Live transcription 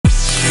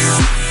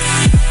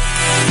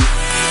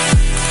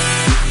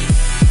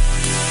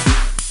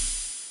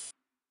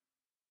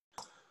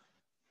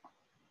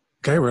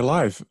Okay, we're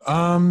live.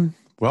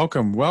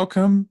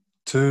 Welcome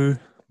to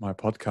my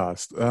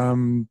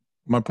podcast.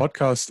 My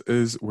podcast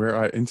is where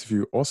I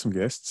interview awesome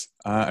guests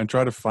and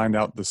try to find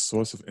out the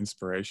source of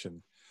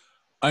inspiration.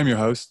 I'm your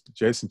host,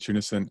 Jason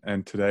Tunison,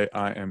 and today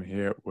I am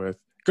here with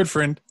good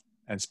friend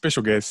and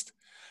special guest,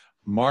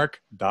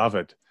 Mark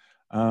David.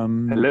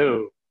 Um,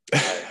 Hello.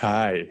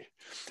 Hi.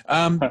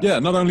 Hi. Yeah,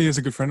 not only is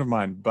a good friend of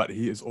mine, but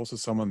he is also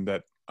someone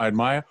that I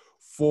admire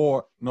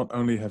for not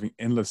only having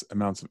endless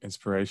amounts of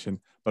inspiration,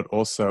 but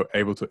also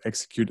able to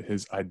execute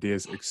his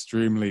ideas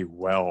extremely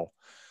well.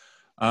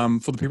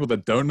 For the people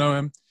that don't know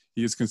him,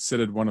 he is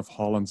considered one of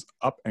Holland's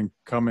up and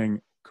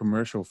coming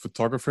commercial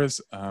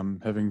photographers,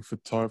 having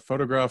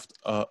photographed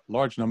a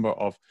large number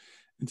of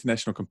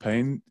international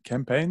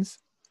campaigns,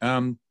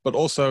 but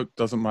also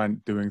doesn't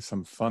mind doing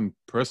some fun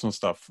personal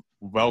stuff.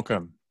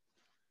 Welcome.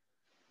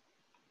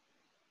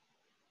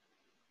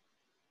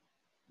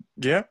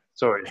 Yeah.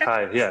 Sorry.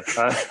 Hi. Yeah.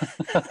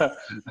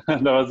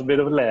 There was a bit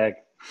of a lag.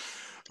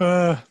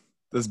 Uh,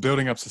 there's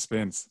building up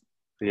suspense.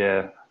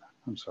 Yeah.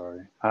 I'm sorry.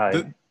 Hi.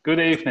 Th- Good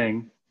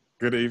evening.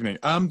 Good evening.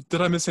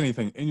 Did I miss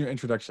anything in your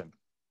introduction?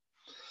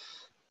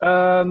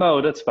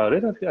 No, that's about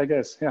it, I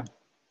guess. Yeah.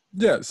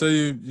 Yeah, so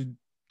you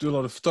do a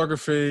lot of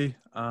photography.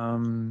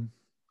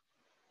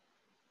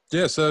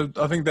 Yeah, so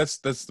I think that's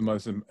the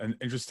most an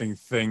interesting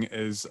thing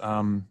is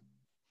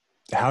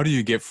how do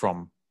you get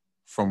from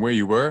where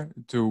you were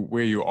to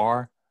where you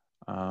are,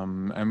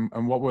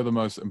 and what were the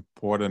most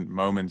important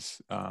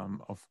moments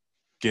of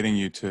getting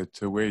you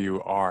to where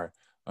you are?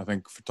 I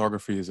think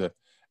photography is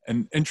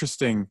an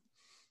interesting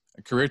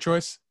career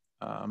choice.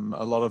 A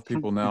lot of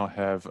people now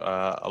have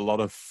a lot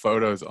of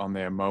photos on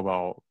their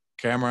mobile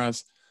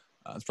cameras.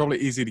 It's probably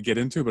easy to get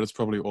into, but it's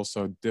probably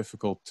also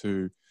difficult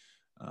to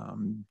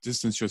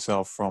distance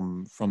yourself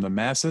from the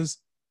masses.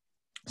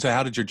 So,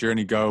 how did your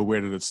journey go?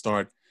 Where did it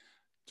start?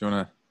 Do you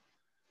want to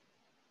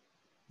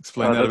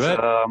explain Uh, that a that's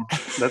bit? um,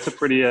 that's a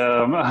pretty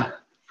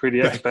pretty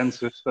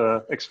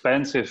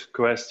expensive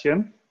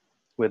question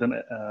with an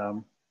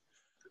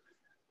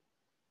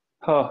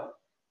oh,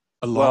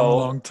 A long, well,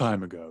 long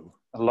time ago.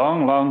 a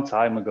long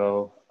time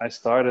ago I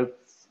started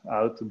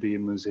out to be a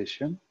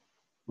musician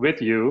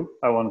with you.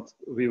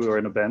 We were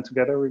in a band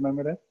together,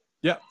 remember that?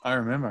 Yeah, I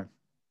remember.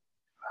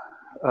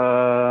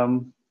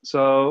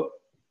 So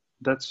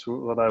that's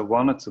what I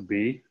wanted to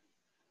be.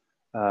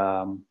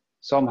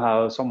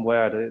 Somehow,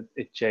 somewhere,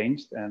 it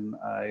changed, and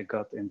I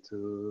got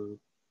into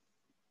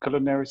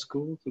culinary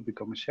school to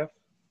become a chef.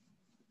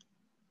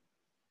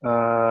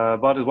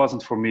 But it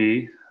wasn't for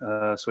me.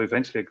 So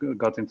eventually, I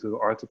got into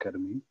art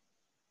academy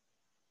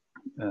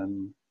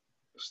and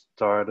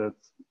started,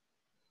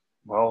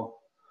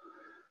 well,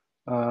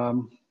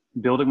 um,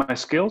 building my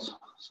skills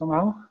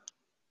somehow.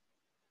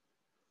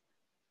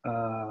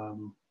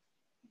 Um,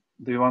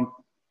 do you want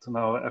to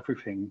know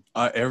everything?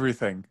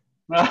 Everything.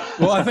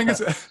 Well, I think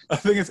it's I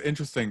think it's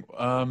interesting.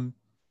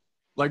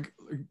 Like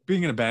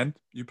being in a band,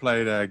 you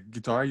played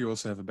guitar. You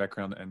also have a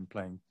background in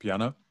playing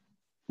piano.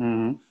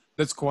 Mm-hmm.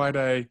 That's quite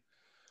a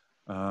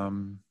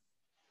um,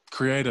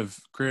 creative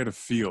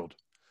field.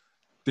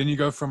 Then you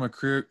go from a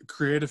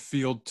creative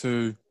field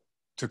to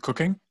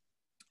cooking.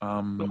 So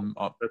Um,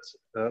 uh, that's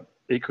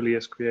equally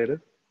as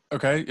creative.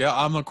 okay, yeah,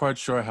 I'm not quite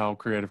sure how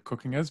creative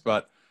cooking is,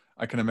 but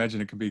I can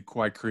imagine it can be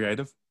quite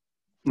creative.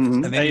 And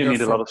Mm-hmm. then And you you go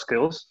need a lot from of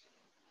skills.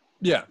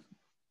 yeah,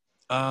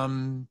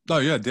 no,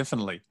 yeah,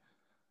 definitely.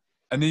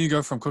 And then you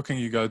go from cooking,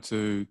 you go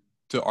to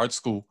art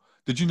school.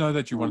 Did you know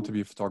that you wanted to Mm.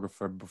 be a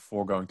photographer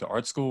before going to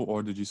art school,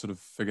 or did you sort of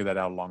figure that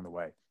out along the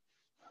way?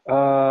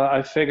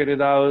 I figured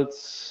it out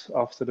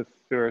after the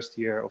first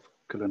year of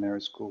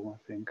culinary school, I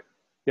think.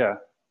 Yeah,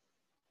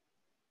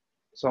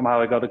 somehow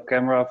I got a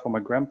camera from my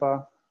grandpa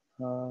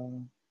uh,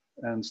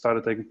 and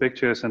started taking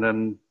pictures. And then,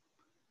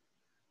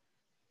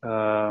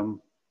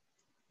 um,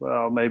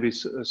 well, maybe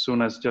as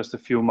soon as just a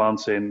few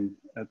months in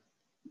at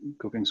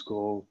cooking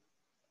school,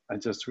 I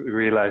just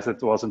realized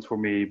it wasn't for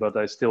me, but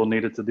I still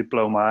needed the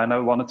diploma and I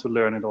wanted to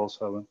learn it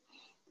also.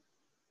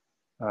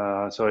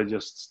 So I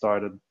just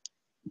started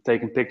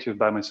taking pictures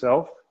by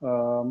myself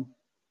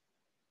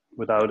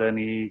without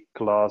any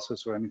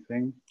classes or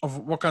anything. Of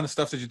what kind of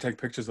stuff did you take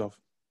pictures of?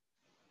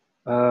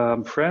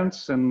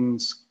 Friends and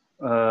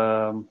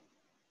um,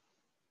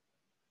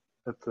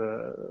 at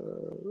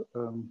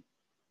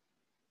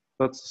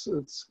it's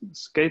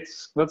skate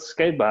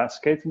bar Yeah,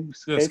 skate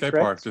skate track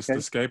park, just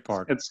the skate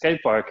park. at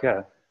skate park,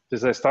 yeah.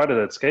 Just I started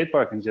at skate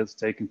park and just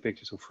taking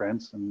pictures of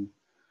friends and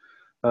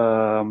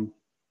um,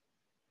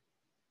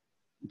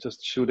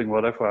 just shooting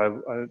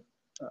whatever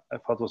I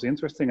thought was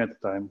interesting at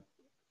the time.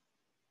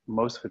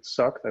 Most of it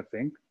sucked, I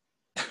think,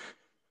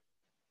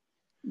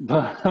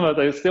 but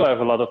I still have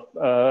a lot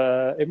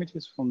of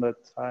images from that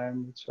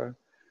time which are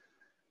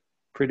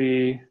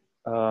pretty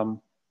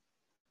um,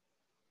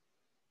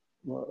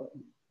 well,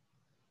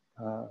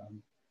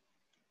 um,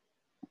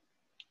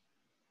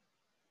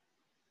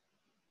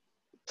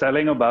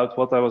 telling about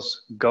what I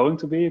was going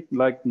to be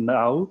like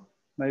now,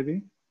 maybe.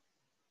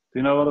 Do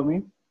you know what I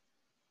mean?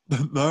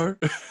 No.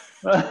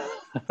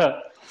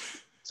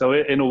 So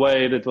in a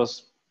way, it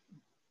was.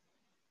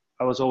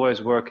 I was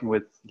always working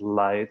with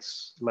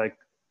lights, like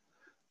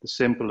the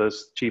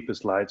simplest,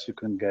 cheapest lights you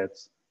can get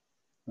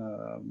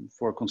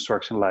for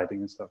construction lighting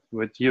and stuff.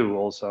 With you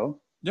also.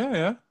 Yeah,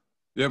 yeah.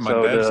 Yeah, my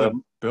So dad's a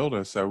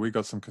builder, so we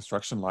got some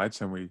construction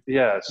lights and we so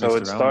messed it around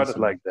with started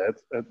some. like that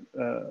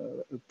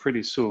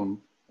pretty soon,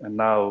 and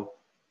now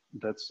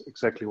that's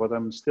exactly what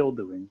I'm still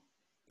doing.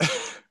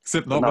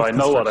 Except But not now with I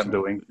know what I'm construction.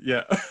 doing.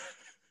 Yeah.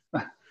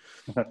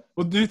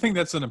 Well, do you think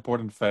that's an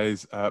important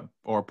phase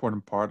or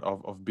important part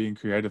of being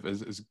creative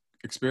is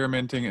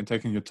experimenting and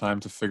taking your time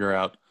to figure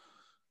out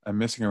and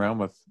messing around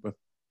with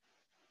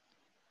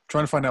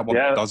trying to find out what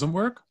Yeah, doesn't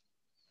work?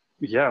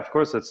 yeah, of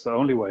course, that's the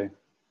only way.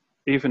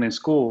 Even in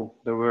school,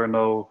 there were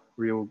no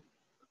real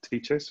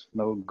teachers,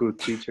 no good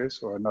teachers,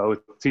 or no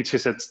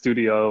teachers at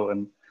studio,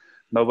 and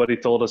nobody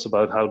told us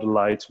about how the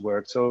lights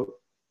work. So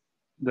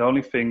the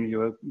only thing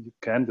you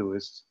can do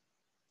is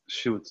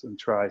shoot and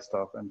try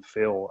stuff and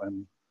fail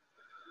and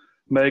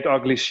make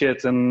ugly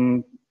shit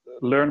and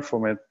learn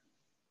from it.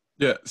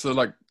 Yeah, so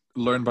like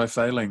learn by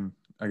failing,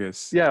 I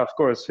guess. Yeah, of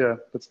course. Yeah,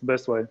 that's the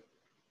best way.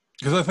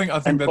 Because I think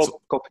And that's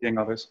copying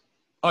others.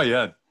 oh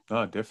yeah,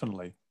 no,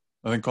 definitely.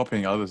 I think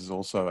copying others is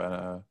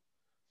also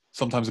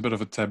sometimes a bit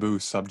of a taboo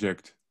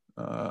subject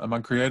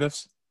among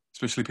creatives,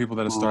 especially people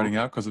that are Mhm. starting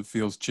out because it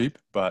feels cheap.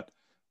 But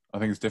I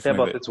think it's Yeah,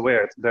 definitely but it's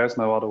weird. There's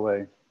no other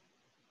way,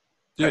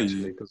 yeah,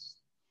 actually, because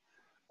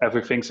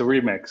everything's a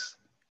remix.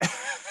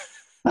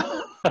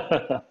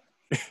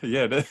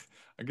 yeah.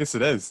 I guess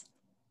it is.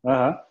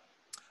 Uh-huh.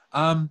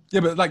 Yeah,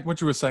 but like what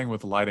you were saying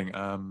with lighting,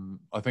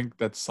 I think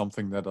that's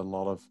something that a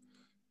lot of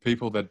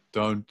people that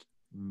don't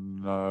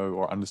know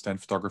or understand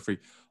photography,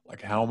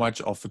 like how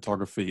much of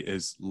photography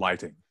is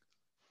lighting.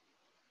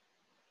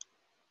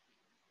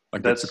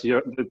 Like That's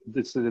your.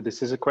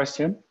 This is a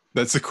question.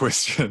 that's a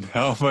question.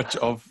 How much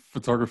of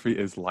photography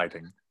is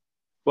lighting?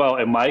 Well,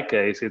 in my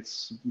case,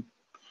 it's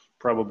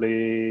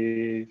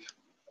probably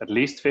at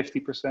least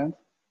 50%.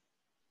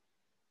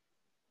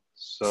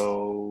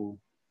 So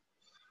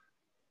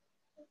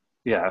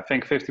yeah, I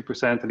think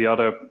 50%, and the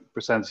other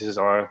percentages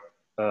are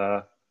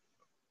uh,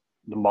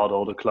 the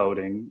model, the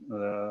clothing,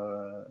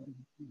 the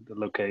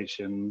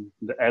location,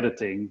 the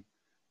editing,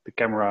 the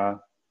camera,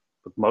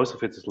 but most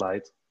of it is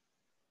light.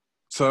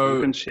 You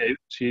So can shape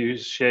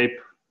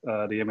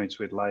the image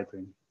with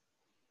lighting.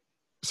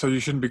 so you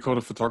shouldn't be called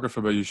a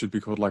photographer, but you should be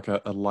called like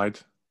a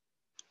light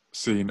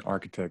scene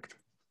architect,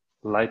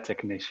 Light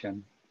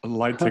technician. a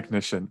light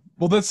technician.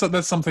 Well,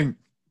 that's something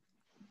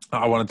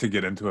I wanted to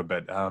get into a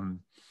bit.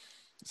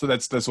 So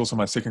that's also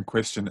my second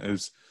question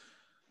is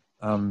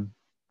um,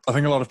 I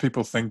think a lot of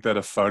people think that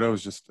a photo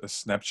is just a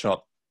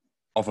snapshot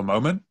of a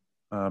moment.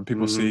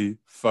 People Mm-hmm. see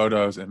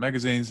photos in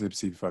magazines, they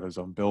see photos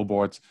on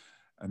billboards,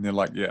 and they're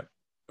like, yeah,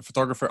 a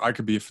photographer, I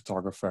could be a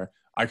photographer.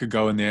 I could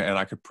go in there and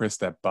I could press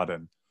that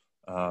button.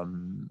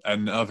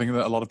 And I think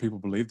that a lot of people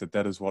believe that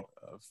that is what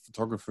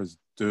photographers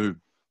do.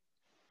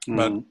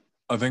 But Mm-hmm.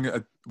 I think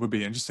it would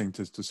be interesting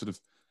to sort of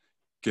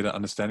get an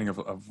understanding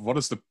of what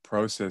is the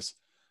process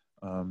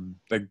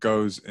that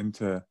goes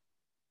into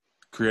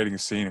creating a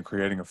scene and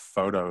creating a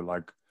photo.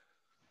 Like,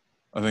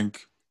 I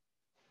think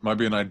might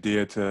be an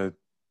idea to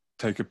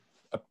take a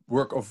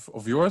work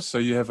of yours. So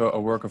you have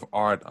a work of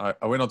art.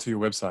 I went onto your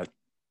website,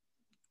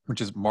 which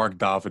is Mm-hmm.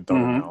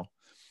 markdavid.nl.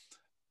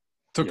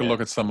 Took a Yeah.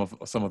 look at some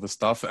of the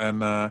stuff,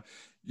 and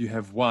you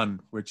have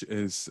one which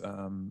is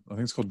I think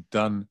it's called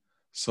Done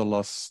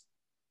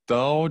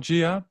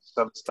Solastalgia,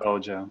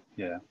 Nostalgia.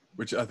 Yeah.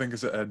 which I think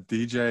is a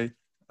DJ.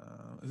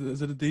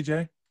 Is it a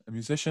DJ, a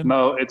musician?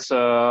 No, it's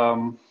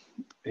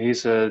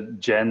he's a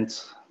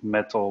gent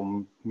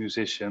metal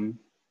musician,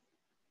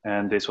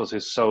 and this was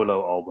his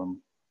solo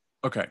album.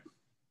 Okay.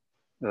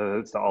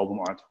 It's the album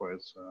art for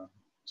his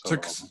So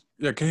solo album.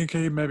 yeah,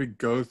 can you maybe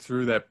go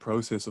through that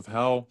process of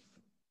how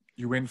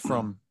you went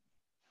from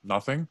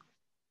nothing,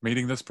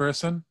 meeting this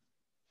person,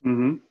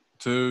 Mm-hmm.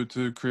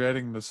 to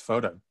creating this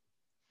photo?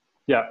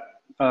 Yeah.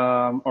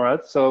 All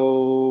right.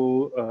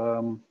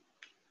 So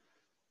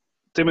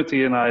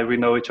Timothy and I, we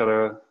know each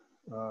other.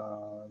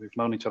 We've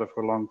known each other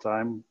for a long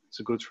time. He's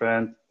a good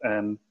friend,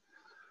 and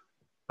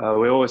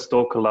we always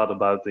talk a lot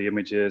about the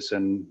images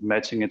and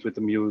matching it with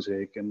the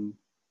music and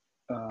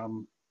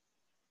um,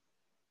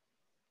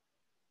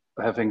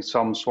 having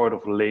some sort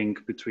of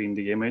link between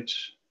the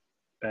image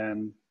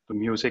and the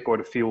music or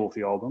the feel of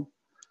the album.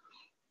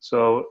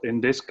 So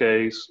in this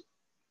case,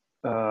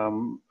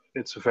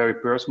 it's a very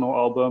personal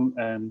album,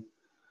 and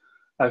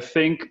I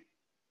think,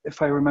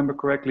 if I remember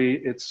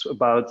correctly, it's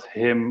about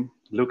him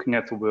looking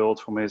at the world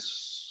from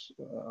his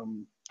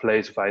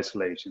place of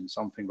isolation,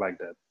 something like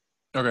that.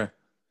 Okay.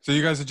 So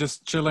you guys are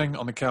just chilling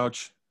on the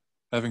couch,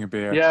 having a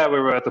beer. Yeah, we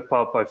were at the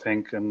pub, I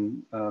think,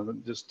 and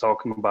just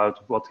talking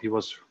about what he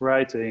was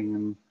writing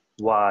and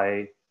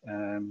why,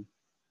 and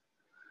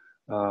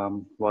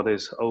what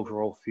his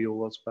overall feel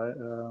was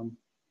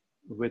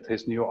with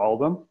his new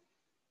album,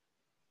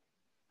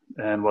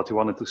 and what he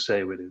wanted to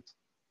say with it.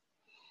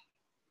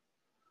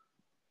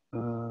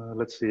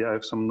 Let's see, I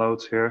have some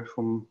notes here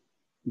from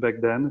back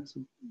then. It's,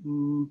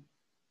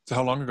 So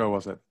how long ago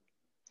was it?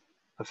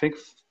 I think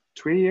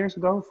 3 years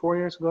ago, 4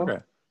 years ago. Okay.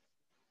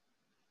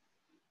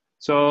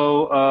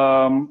 So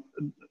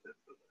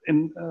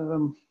in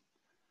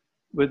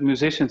with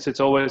musicians, it's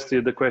always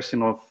the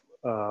question of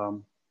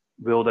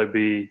will they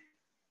be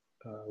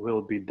will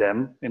it be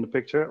them in the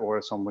picture,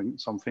 or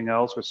something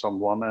else, or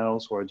someone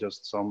else, or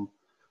just some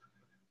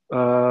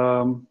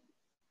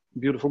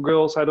beautiful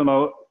girls? I don't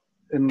know.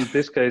 In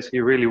this case, he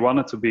really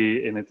wanted to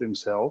be in it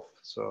himself.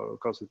 So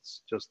because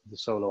it's just the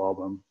solo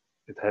album,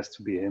 it has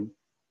to be him.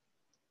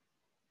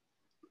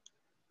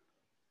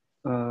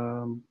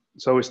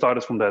 So we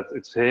started from that.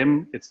 It's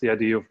him. It's the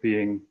idea of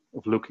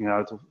looking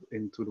out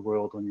into the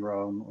world on your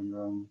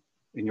own,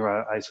 in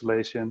your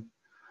isolation.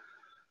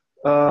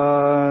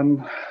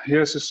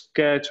 Here's a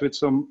sketch with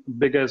some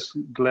big ass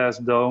glass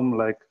dome,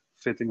 like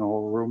fitting a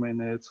whole room in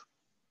it.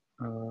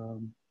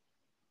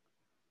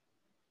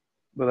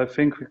 But I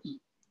think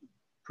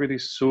pretty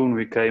soon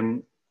we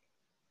came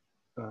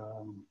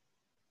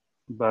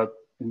about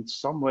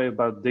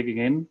digging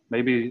in.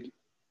 Maybe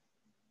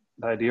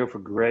the idea of a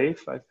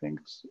grave, I think,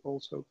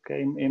 also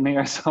came in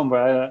here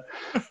somewhere.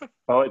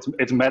 Oh,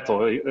 it's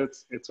metal.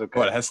 It's okay.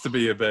 Well, it has to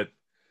be a bit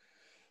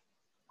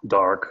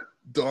dark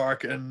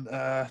and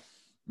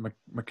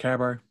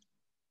macabre.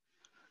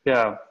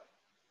 Yeah.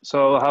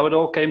 So how it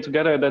all came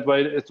together that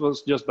way, it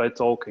was just by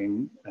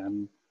talking.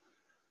 And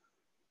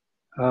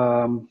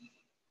so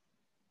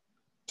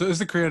is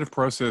the creative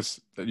process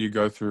that you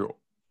go through,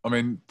 I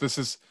mean,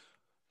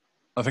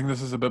 I think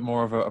this is a bit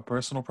more of a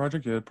personal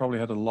project. You probably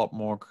had a lot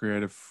more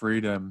creative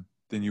freedom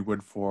than you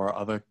would for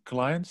other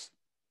clients,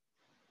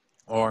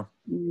 or?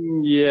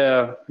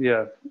 Yeah,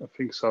 I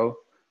think so.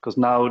 Because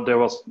now there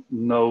was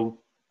no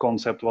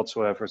concept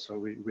whatsoever, so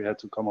we had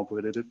to come up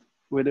with it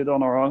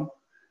on our own.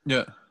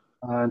 Yeah.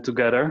 And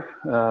together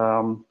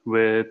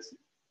with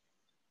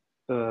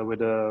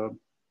a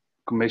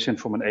commission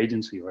from an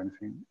agency or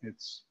anything.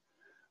 It's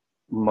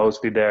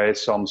mostly there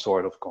is some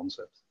sort of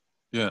concept.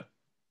 Yeah.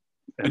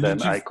 And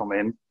then I come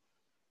in.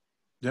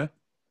 Yeah.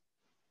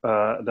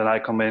 Then I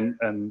come in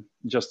and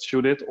just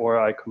shoot it, or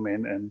I come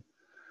in and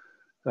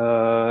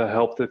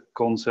help the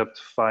concept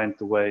find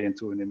the way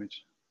into an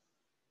image.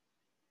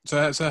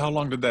 So how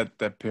long did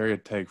that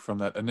period take from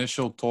that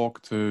initial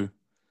talk to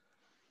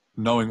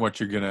knowing what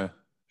you're gonna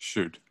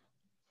shoot?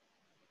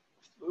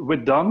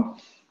 With Done,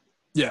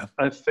 yeah,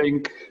 I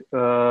think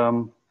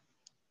one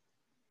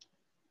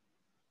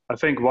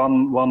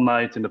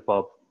night in the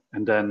pub,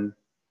 and then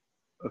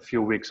a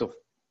few weeks of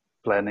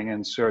planning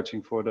and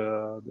searching for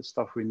the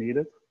stuff we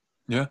needed.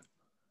 Yeah.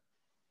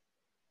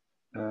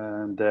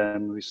 And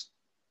then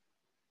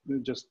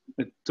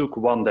it took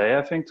one day,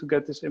 I think, to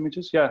get these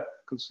images. Yeah,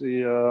 because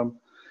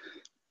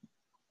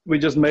we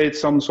just made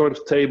some sort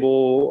of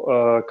table,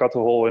 cut a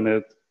hole in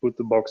it, put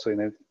the box in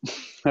it,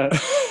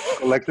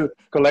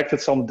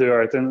 collected some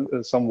dirt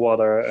and some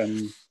water,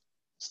 and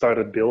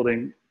started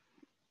building.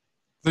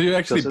 So you're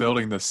actually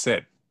building the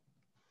set?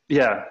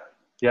 Yeah.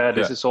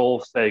 This is all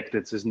fake.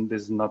 This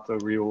is not a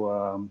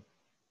real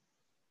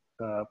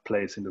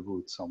place in the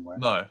woods somewhere.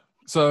 No.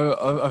 So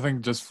I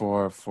think just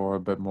for a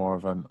bit more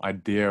of an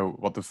idea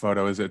what the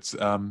photo is, it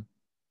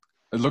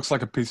looks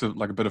like a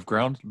bit of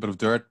ground, a bit of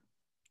dirt,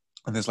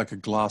 and there's like a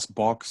glass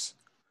box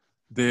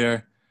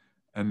there,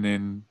 and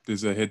then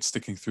there's a head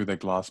sticking through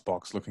that glass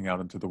box looking out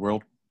into the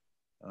world.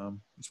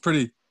 It's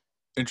pretty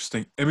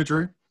interesting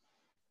imagery,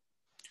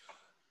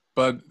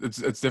 but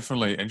it's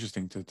definitely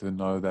interesting to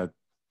know that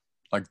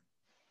like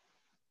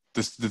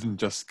this didn't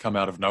just come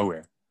out of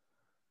nowhere,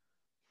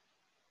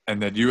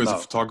 and that you as a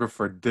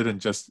photographer didn't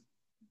just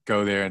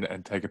go there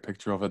and take a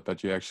picture of it,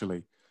 but you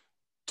actually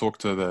talk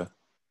to the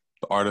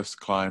artist,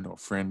 client, or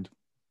friend,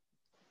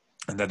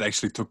 and that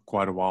actually took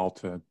quite a while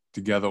to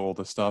gather all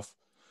the stuff.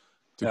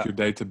 Took your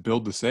day to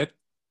build the set.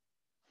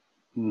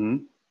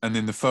 Mm-hmm. And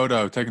then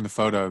taking the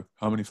photo,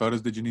 how many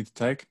photos did you need to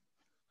take?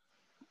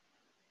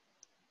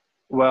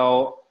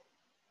 Well,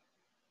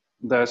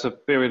 there's a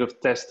period of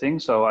testing,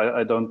 so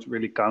I don't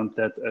really count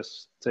that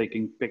as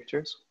taking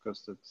pictures,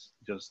 because it's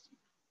just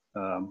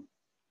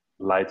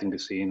lighting the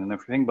scene and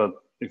everything. But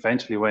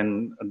eventually,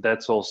 when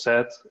that's all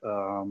set,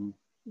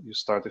 you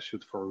start to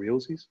shoot for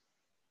realsies.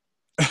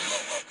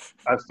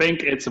 I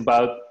think it's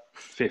about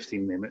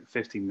 15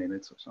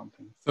 minutes or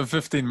something. So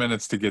 15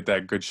 minutes to get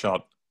that good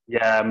shot.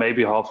 Yeah,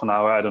 maybe half an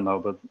hour, I don't know,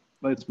 but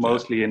it's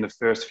mostly in the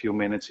first few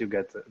minutes you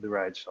get the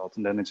right shot,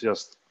 and then it's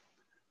just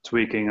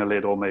tweaking a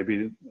little,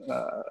 maybe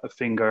a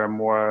finger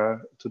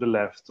more to the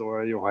left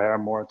or your hair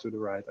more to the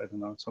right, I don't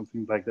know,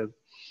 something like that.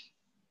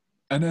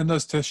 And then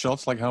those test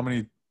shots, like how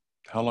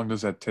long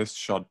does that test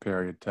shot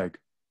period take?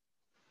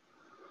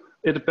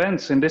 It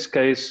depends. In this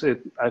case,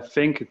 I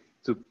think it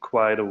took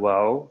quite a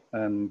while,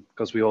 and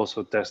because we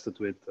also tested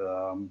with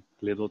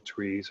little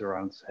trees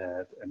around his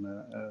head and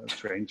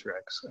train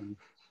tracks, and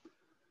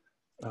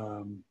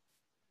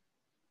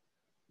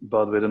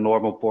but with a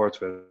normal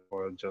portrait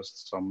or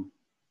just some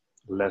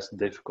less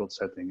difficult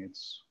setting,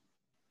 it's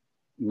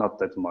not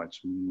that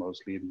much.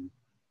 Mostly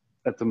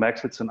at the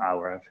max it's an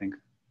hour, I think.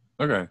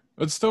 Okay,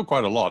 it's still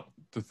quite a lot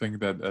to think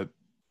that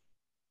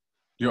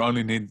you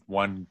only need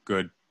one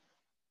good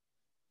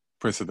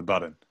press of the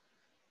button.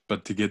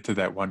 But to get to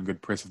that one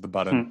good press of the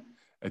button, Hmm.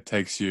 it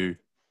takes you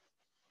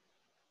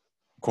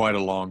quite a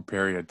long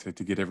period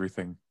to get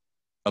everything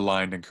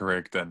aligned and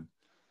correct. And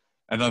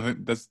I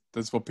think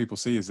that's what people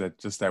see, is that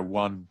just that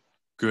one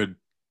good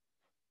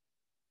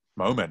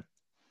moment.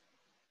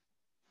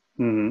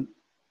 Hmm. Which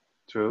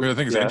I True.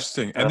 think is Yeah.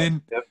 interesting. And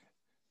then Yep.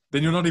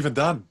 then you're not even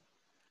done.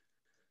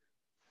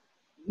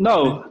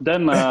 No,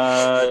 then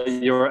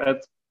you're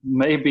at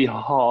maybe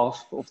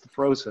half of the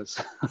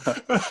process.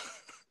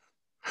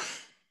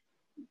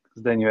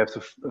 Then you have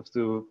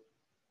to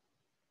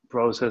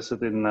process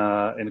it in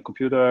a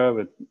computer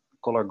with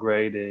color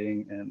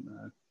grading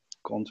and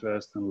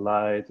contrast and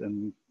light,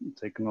 and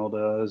taking all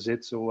the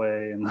zits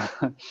away and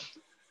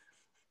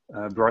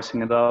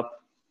brushing it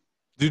up.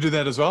 Do you do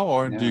that as well,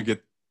 or do you Yeah,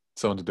 get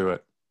someone to do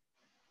it?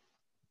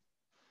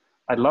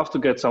 I'd love to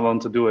get someone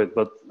to do it,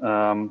 but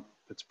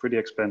it's pretty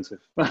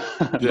expensive.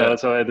 Yeah. No,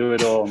 so I do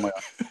it all on my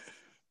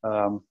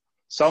own.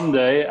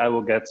 Someday I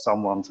will get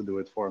someone to do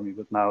it for me,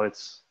 but now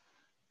it's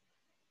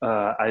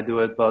I do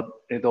it, but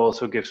it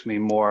also gives me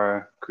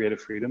more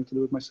creative freedom to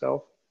do it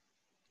myself.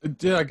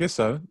 Yeah, I guess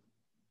so.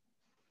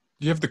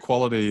 You have the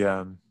quality,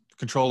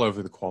 control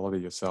over the quality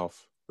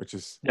yourself, which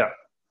is Yeah,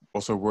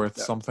 also worth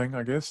yeah, something,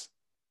 I guess.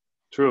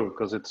 true,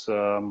 because it's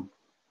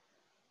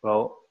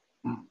well,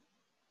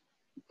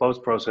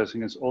 post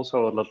processing is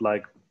also a lot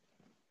like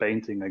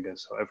painting, I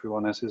guess. So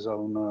everyone has his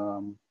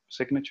own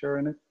signature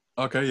in it.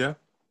 Okay, yeah.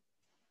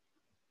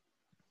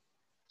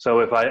 So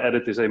if I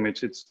edit this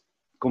image, it's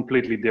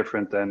completely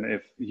different than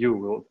if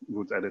you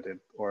would edit it,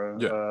 or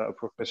Yeah. a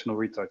professional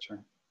retoucher.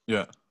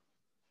 Yeah.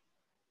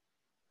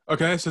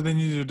 Okay, so then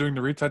you're doing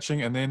the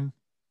retouching and then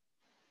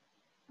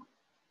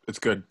it's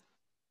good.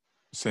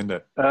 Send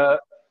it.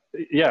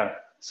 Yeah,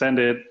 send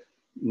it.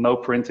 No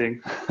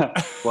printing.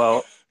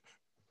 Well,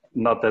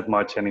 not that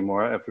much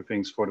anymore.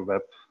 Everything's for the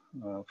web,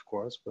 of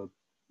course, but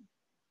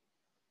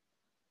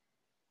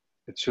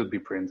it should be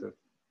printed.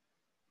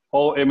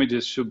 All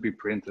images should be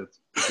printed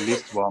at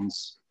least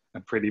once,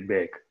 and pretty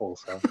big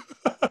also.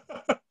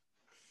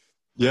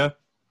 Yeah.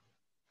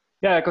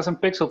 Yeah, because I'm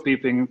pixel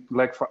peeping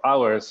like for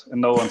hours and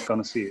no one's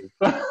gonna see it.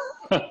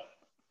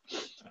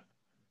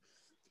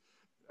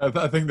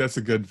 I think that's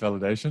a good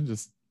validation.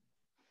 Just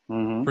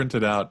Hmm. print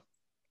it out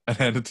and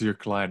hand it to your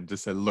client.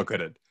 Just say, look at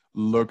it.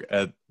 Look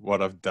at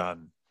what I've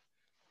done.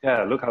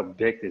 Yeah, look how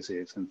big this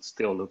is, and it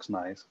still looks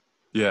nice.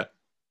 Yeah.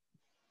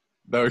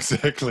 No,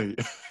 exactly.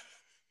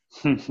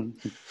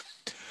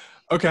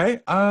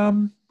 Okay.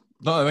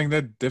 No, I think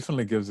that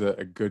definitely gives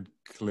a good,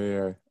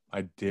 clear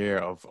idea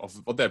of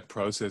what that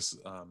process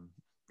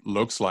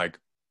looks like.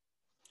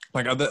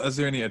 Like, is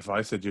there any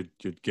advice that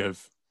you'd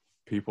give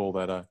people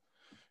that are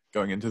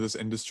going into this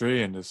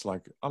industry and just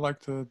like, I like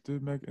to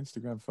make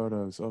Instagram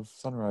photos of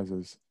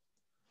sunrises?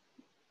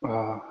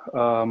 Uh,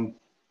 um,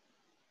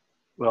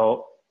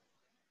 well,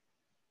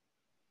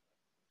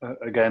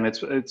 again,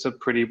 it's a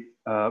pretty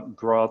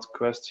broad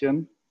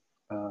question,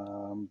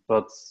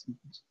 but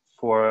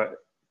for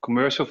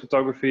commercial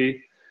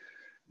photography,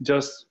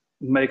 just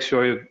make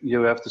sure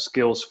you have the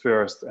skills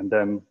first, and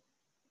then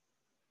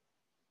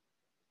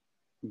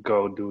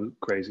go do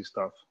crazy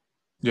stuff.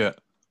 Yeah.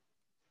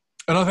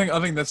 And I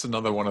think that's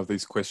another one of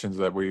these questions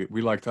that we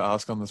like to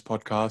ask on this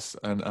podcast.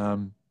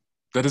 And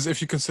that is,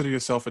 if you consider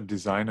yourself a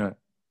designer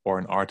or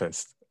an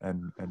artist,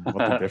 and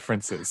what the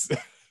difference is.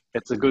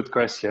 It's a good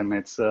question.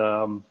 It's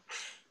um,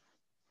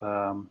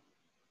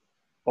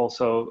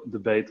 also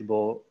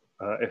debatable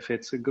if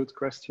it's a good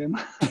question,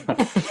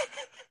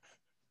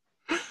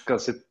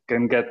 because it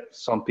can get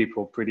some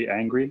people pretty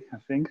angry, I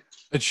think.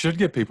 It should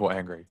get people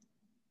angry.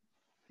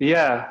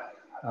 Yeah,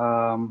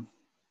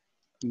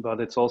 but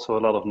it's also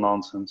a lot of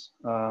nonsense.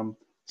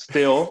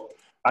 Still,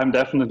 I'm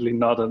definitely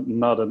not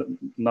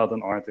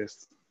an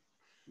artist.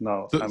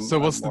 No, So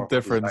I'm what's the more of a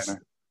difference?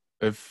 designer.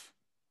 If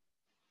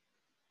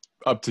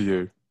up to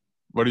you,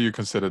 what do you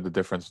consider the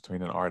difference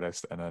between an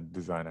artist and a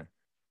designer?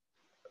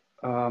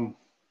 Um,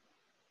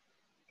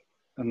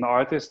 an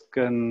artist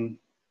can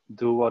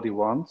do what he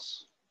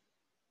wants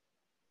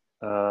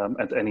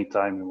at any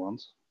time he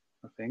wants,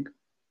 I think.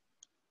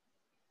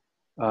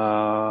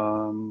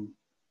 Um,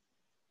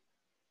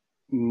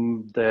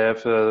 they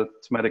have a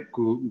thematic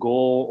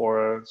goal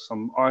or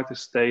some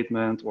artist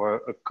statement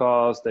or a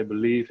cause they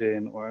believe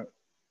in, or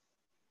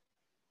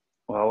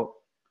well,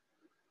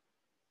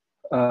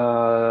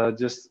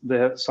 just they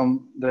have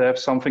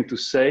something to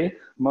say.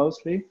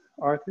 Mostly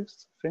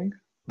artists, I think.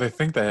 They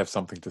think they have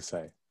something to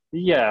say.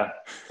 Yeah,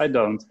 I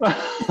don't.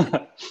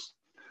 I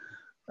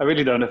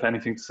really don't have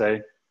anything to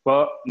say.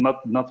 Well,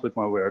 not with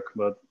my work,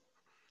 but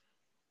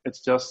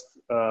it's just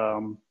uh,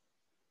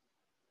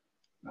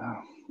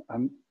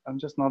 I'm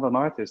just not an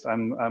artist.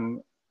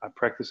 I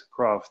practice a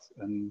craft,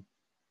 and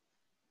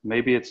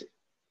maybe it's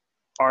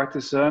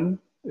artisan.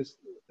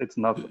 It's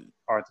not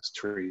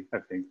artistry, I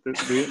think.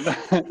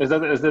 Is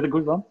that a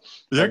good one?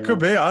 Yeah, it could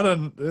be. I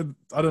don't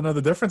know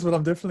the difference, but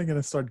I'm definitely going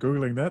to start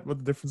Googling that, what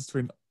the difference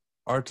between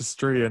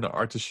artistry and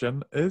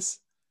artisan is.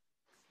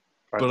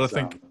 But I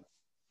think Artisan.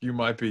 you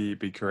might be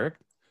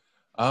correct.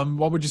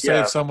 What would you say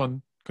if Yeah.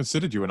 someone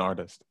considered you an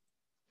artist?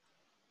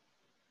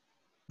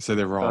 Say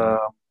they're wrong.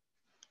 Uh,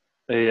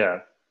 yeah.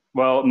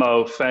 Well,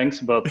 no,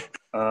 thanks, but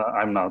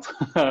I'm not.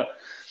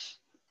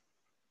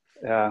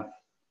 Yeah.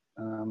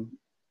 Um,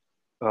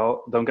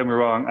 well, don't get me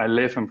wrong. I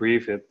live and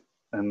breathe it,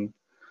 and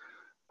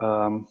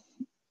um,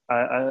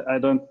 I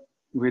don't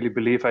really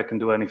believe I can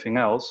do anything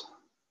else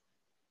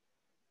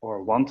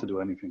or want to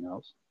do anything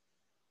else.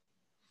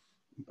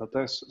 But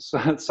there's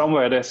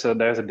somewhere there's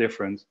a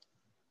difference.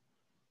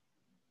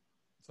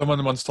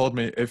 Someone once told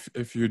me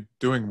if you're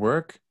doing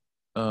work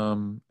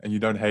and you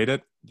don't hate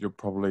it, you're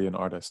probably an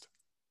artist.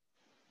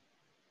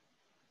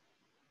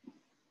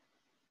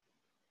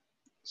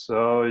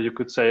 So you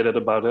could say that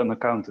about an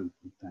accountant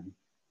then.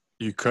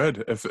 You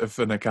could, if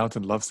an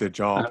accountant loves their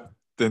job,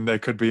 then they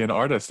could be an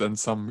artist, and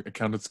some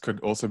accountants could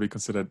also be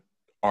considered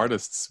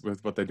artists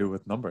with what they do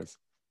with numbers.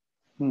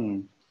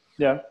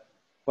 Yeah.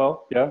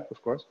 Well, yeah, of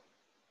course.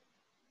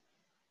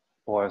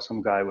 Or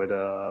some guy with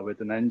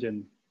an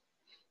engine.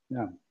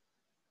 Yeah.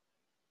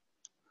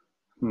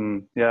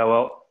 Yeah.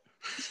 Well,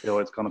 still,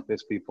 it's gonna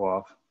piss people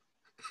off.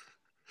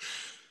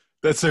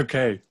 That's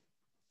okay.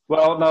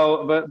 Well,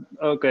 no, but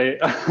okay.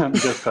 I'm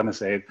just gonna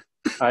say it.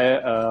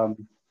 I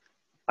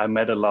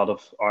met a lot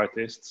of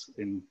artists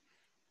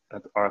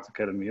at Art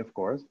Academy, of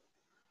course.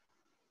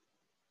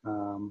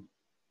 Um,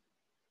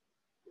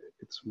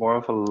 it's more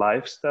of a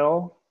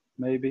lifestyle,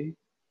 maybe,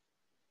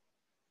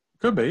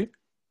 Could be.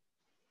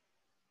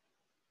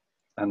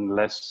 and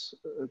less.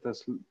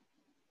 That's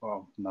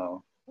well,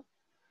 no.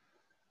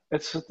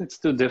 It's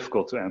too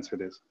difficult to answer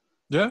this.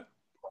 Yeah.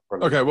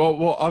 Properly. Okay.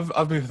 Well,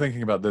 I've been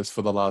thinking about this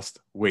for the last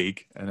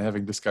week and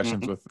having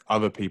discussions with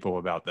other people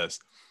about this,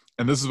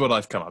 and this is what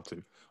I've come up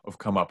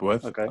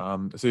with. Okay.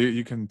 So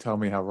you can tell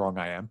me how wrong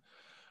I am.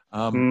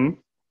 Mm-hmm.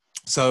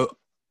 So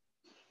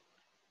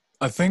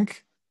I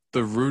think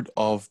the root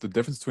of the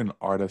difference between an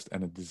artist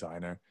and a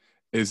designer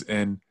is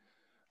in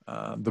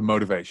the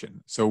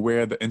motivation. So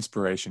where the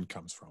inspiration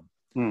comes from.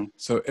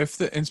 So if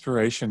the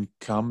inspiration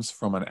comes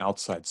from an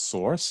outside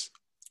source,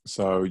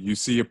 so you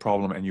see a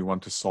problem and you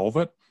want to solve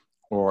it,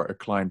 or a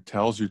client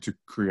tells you to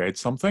create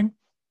something,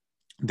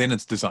 then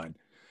it's design.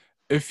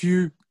 If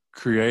you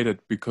create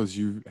it because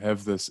you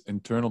have this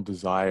internal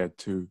desire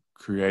to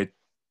create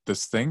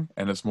this thing,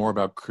 and it's more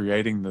about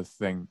creating the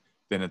thing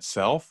than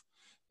itself,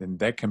 then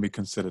that can be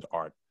considered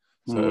art.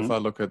 So if I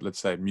look at, let's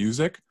say,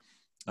 music,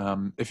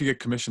 if you get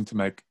commissioned to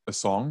make a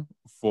song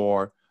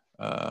for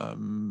a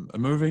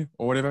movie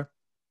or whatever,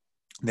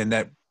 then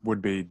that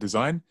would be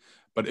design.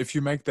 But if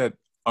you make that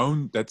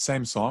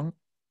same song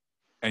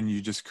and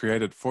you just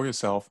create it for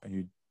yourself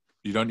and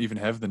you don't even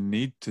have the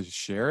need to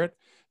share it,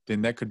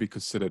 then that could be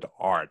considered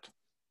art.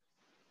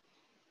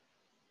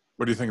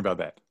 What do you think about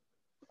that?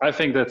 I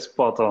think that's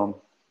spot on.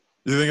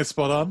 You think it's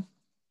spot on?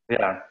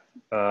 Yeah.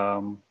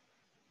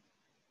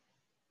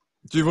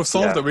 You've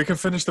solved it. We can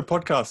finish the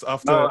podcast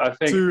after No,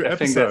 two I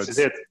think episodes. that's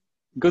it.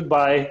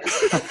 Goodbye.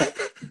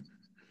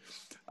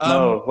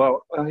 No,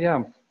 well,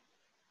 yeah.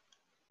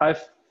 I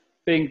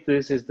think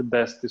this is the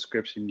best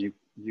description you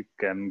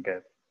can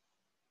get.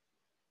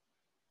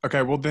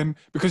 Okay, well then,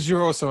 because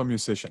you're also a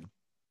musician,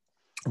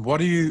 how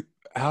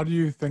do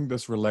you think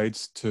this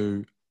relates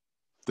to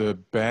the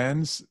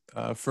band's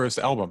first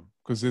album?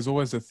 Because there's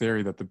always a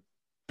theory that the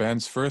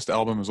band's first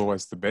album is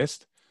always the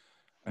best,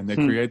 and they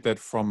create that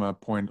from a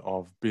point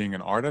of being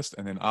an artist,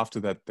 and then after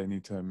that they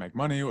need to make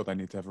money or they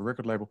need to have a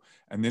record label,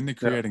 and then they're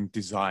creating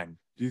design.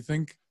 Do you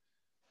think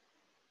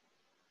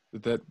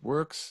that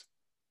works?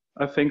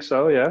 I think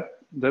so, yeah.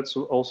 That's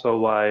also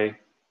why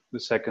the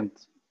second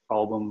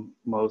album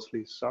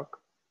mostly sucks.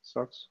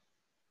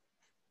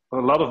 A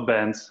lot of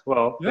bands,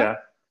 well, yeah.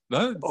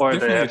 No, Or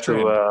they have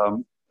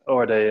to,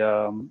 or they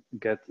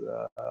get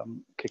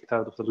kicked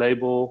out of the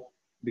label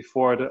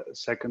before the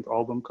second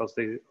album because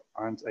they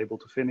aren't able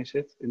to finish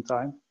it in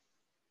time.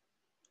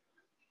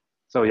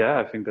 So yeah,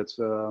 I think that's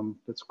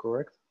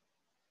correct.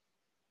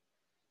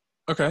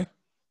 Okay.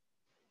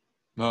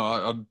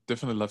 No, I'd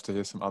definitely love to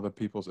hear some other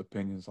people's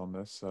opinions on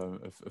this. So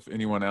if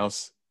anyone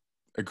else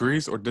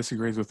agrees or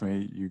disagrees with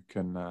me, you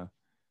can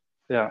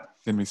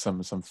send me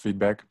some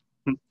feedback.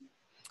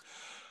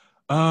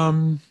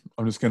 I'm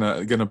just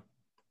gonna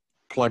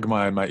plug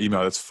my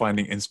email. It's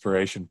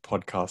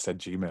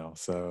findinginspirationpodcast@gmail.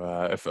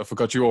 So if I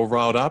got you all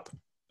riled up,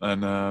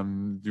 and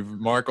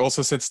Mark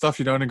also said stuff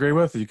you don't agree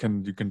with, you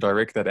can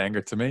direct that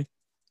anger to me,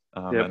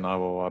 and I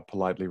will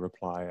politely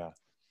reply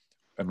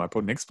in my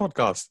next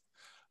podcast.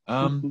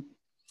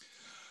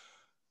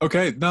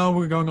 Okay, now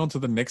we're going on to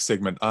the next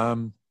segment. I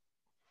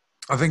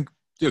think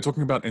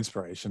talking about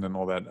inspiration and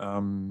all that. I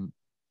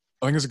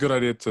think it's a good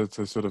idea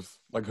to sort of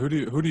like who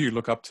do you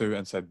look up to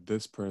and say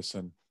this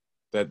person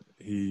that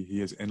he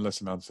has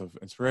endless amounts of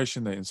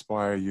inspiration, they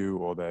inspire you,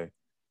 or they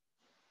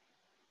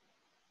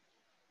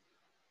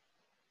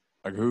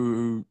like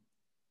who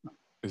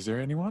is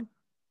there anyone?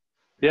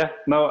 Yeah,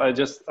 no, I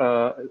just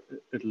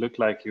it looked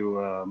like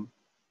your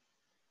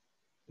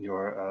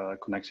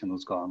connection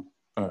was gone.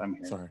 Oh, I'm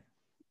here. sorry.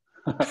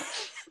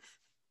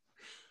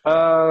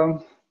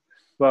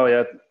 Well,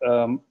 yeah.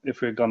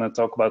 If we're gonna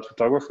talk about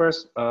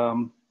photographers,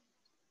 I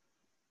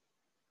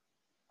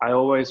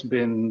always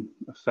been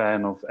a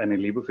fan of Annie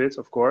Leibovitz,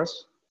 of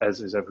course, as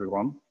is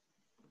everyone.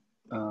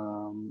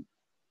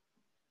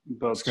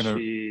 But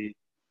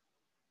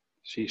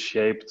she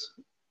shaped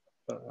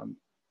um,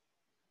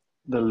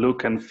 the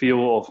look and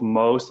feel of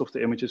most of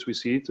the images we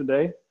see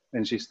today,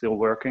 and she's still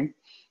working.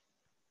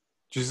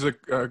 She's a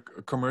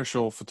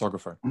commercial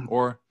photographer,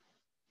 or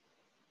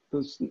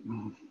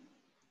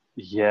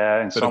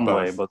yeah, in some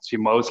way, but she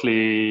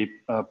mostly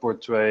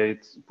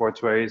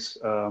portrays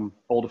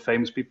all the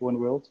famous people in the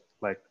world,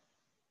 like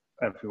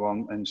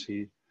everyone. And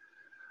she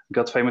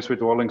got famous with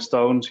Rolling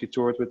Stone. She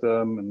toured with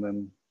them, and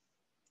then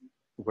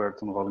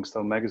worked on Rolling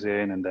Stone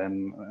magazine, and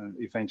then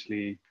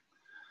eventually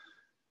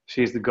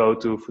she's the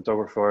go-to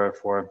photographer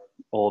for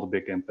all the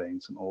big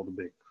campaigns and all the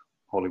big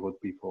Hollywood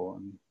people.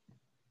 And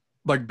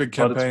like big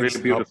campaigns. But it's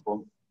really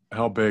beautiful.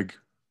 How big?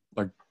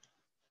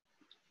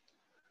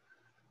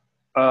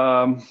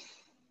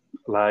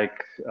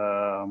 Like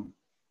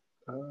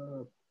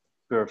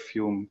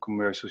perfume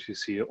commercials you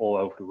see all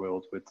over the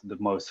world with the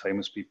most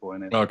famous people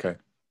in it. Okay.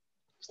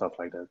 Stuff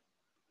like that.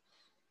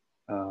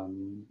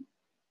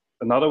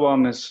 Another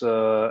one is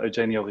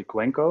Eugenio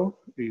Ricuenco.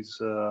 He's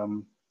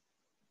an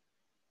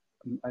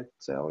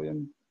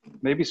Italian,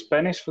 maybe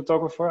Spanish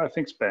photographer. I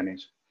think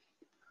Spanish.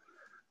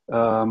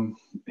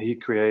 He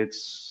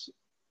creates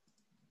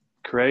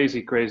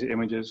crazy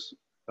images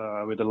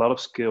with a lot of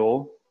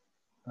skill.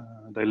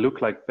 They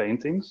look like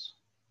paintings.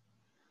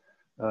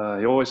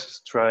 He always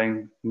is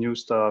trying new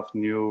stuff,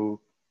 new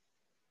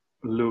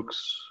looks.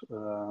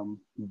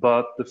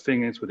 But the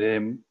thing is with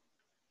him,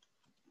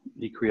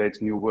 he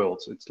creates new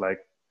worlds. It's like,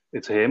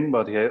 it's him,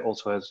 but he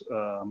also has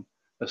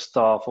a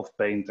staff of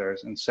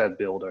painters and set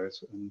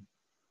builders. And,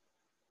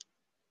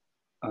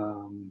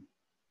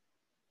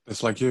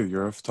 it's like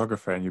you're a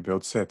photographer and you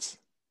build sets.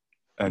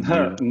 And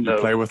you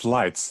play with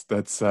lights.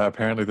 That's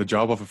apparently the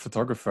job of a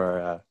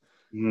photographer.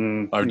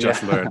 I've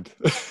just learned.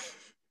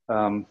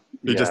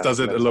 He just does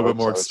it a little bit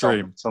more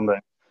extreme. Someday.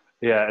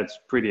 Yeah, it's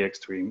pretty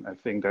extreme. I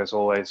think there's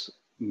always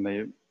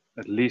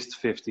at least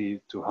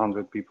 50 to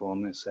 100 people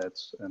on his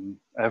sets, and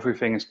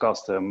everything is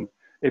custom.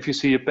 If you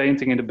see a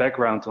painting in the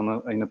background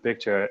in a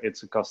picture,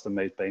 it's a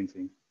custom-made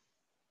painting.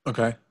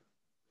 Okay.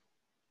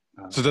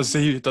 So does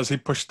he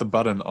push the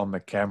button on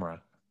the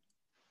camera?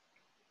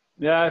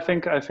 Yeah, I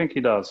think he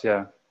does.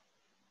 Yeah,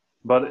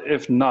 but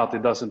if not,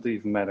 it doesn't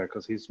even matter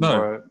because he's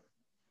more.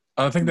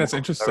 I think that's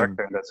interesting.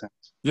 In that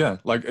sense. Yeah,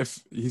 like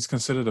if he's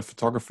considered a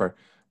photographer,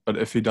 but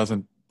if he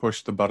doesn't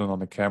push the button on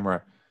the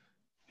camera,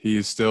 he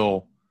is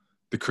still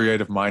the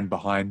creative mind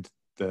behind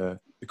the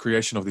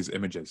creation of these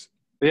images.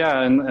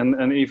 Yeah,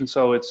 and even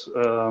so, it's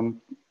the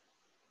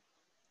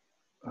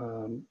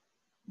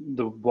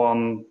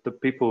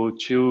people who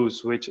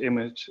choose which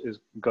image is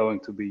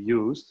going to be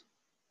used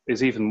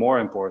is even more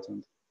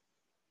important.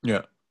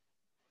 Yeah,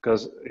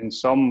 because in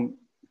some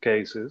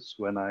cases,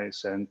 when I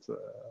send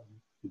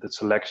the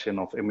selection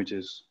of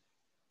images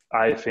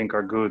I think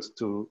are good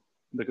to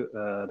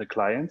the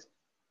client,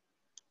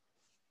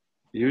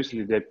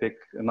 usually they pick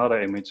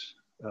another image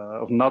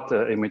of not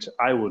the image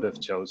I would have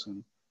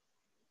chosen.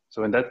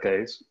 So in that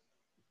case,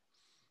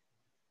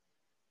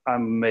 I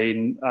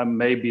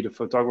may be the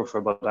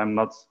photographer, but I'm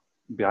not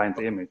behind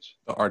the image.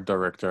 The art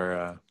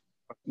director.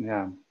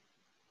 Yeah.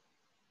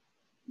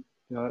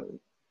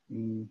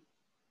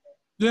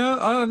 Yeah,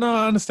 I don't know.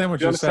 I understand what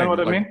you're saying. You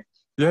understand what I mean?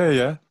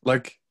 Yeah.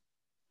 Like,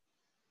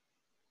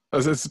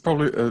 it's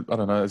probably, I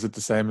don't know, is it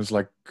the same as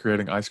like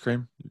creating ice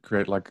cream? You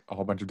create like a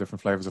whole bunch of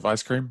different flavors of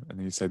ice cream, and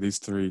then you say these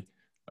three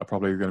are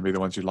probably going to be the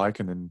ones you like,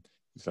 and then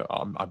you say,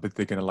 I bet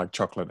they're going to like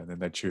chocolate, and then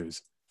they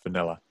choose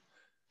vanilla.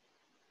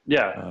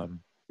 Yeah.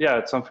 Yeah,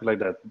 it's something like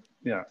that.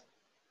 Yeah.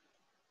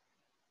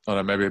 I don't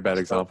know, maybe a bad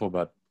example,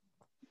 but.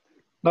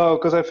 No,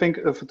 because I think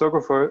a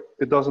photographer,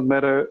 it doesn't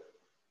matter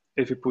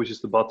if he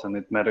pushes the button.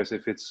 It matters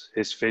if it's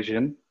his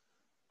vision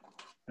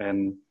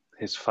and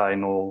his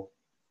final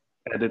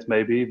edit,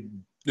 maybe.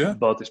 Yeah.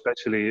 But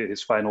especially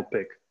his final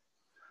pick.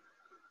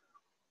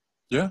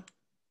 Yeah.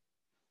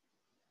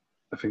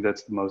 I think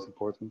that's the most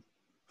important.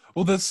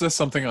 Well, that's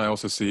something I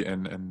also see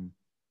in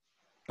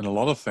a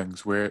lot of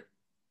things where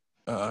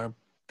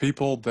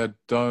people that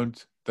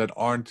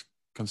aren't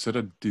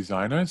considered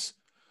designers,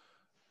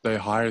 they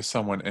hire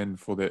someone in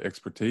for their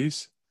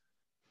expertise,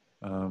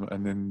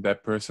 and then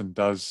that person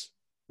does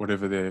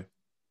whatever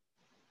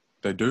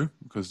they do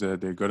because they're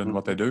good in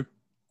what they do.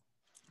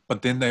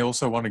 But then they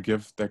also want to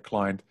give their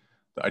client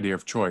the idea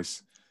of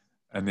choice,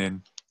 and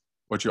then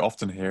what you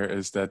often hear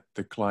is that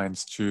the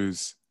clients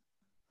choose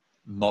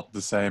not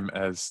the same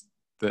as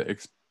the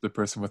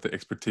person with the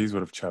expertise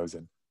would have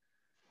chosen.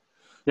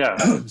 Yeah.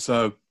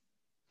 So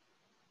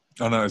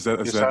I don't know.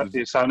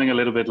 You're sounding a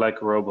little bit like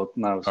a robot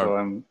now,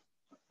 so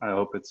I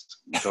hope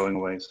it's going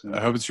away soon. I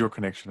hope it's your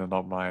connection and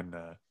not mine.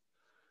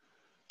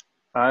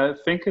 I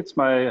think it's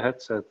my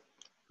headset.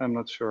 I'm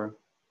not sure.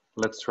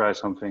 Let's try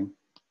something.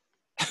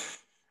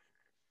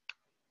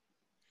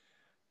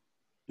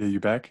 Yeah, you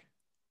back?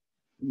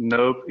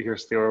 Nope, you're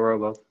still a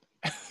robot.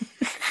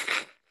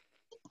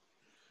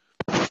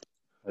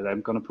 but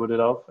I'm gonna put it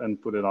off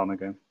and put it on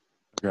again.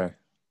 Okay.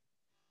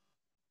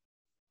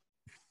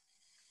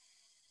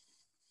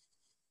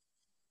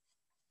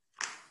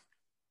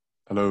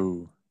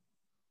 Hello.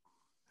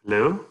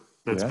 Hello,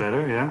 that's Yeah.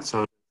 better. Yeah.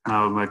 So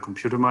now my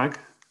computer mic.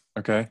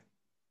 Okay.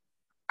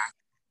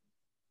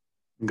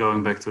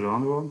 Going back to the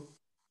other one.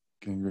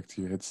 Getting back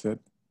to your headset.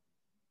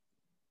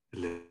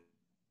 Hello.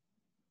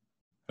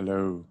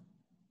 Hello.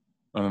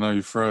 Oh no,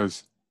 you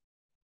froze.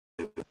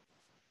 No,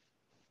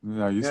 you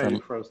Yeah, you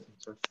sound. froze.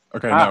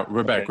 Okay, now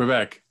we're back. Okay. We're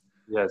back.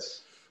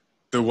 Yes.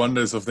 The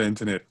wonders of the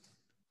internet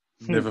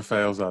never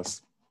fails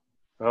us.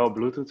 Oh,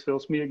 Bluetooth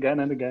fails me again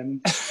and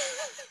again.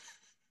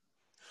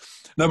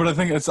 No, but I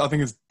think it's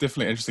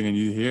definitely interesting, and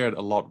you hear it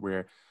a lot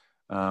where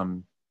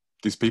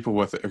these people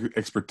with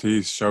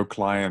expertise show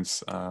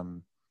clients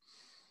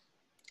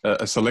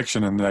a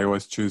selection, and they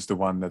always choose the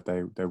one that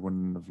they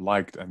wouldn't have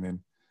liked, and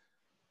then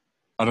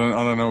I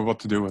don't know what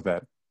to do with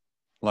that.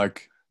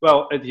 Like,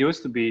 Well, it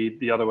used to be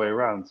the other way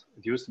around.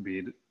 It used to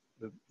be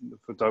the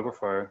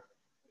photographer.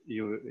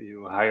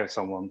 You hire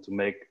someone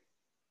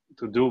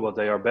to do what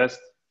they are best.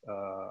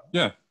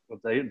 yeah,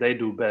 What they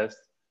do best.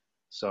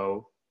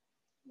 So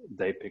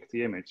they pick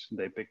the image.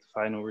 They pick the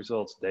final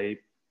results. They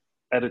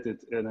edit it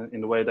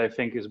in the way they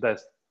think is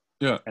best,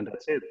 yeah, and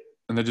that's it.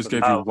 and they just But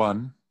gave you now,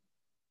 one.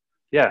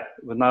 yeah,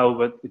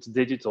 but it's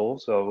digital.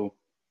 So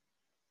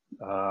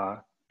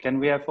can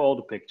we have all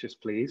the pictures,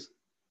 please?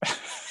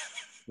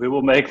 We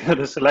will make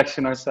the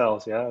selection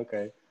ourselves. Yeah,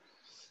 okay.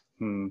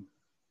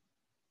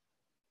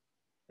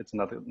 It's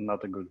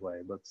not a good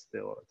way, but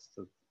still,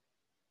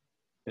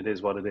 it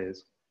is what it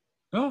is.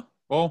 Oh,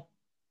 well,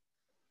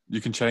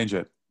 you can change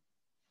it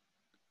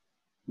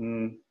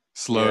Mm, yeah,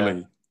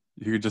 slowly.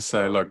 You could just say,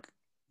 slowly. look,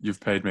 you've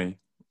paid me.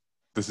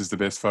 This is the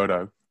best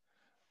photo.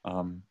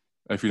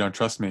 If you don't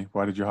trust me,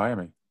 why did you hire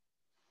me?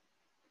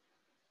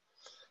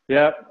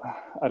 Yeah,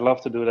 I'd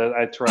love to do that.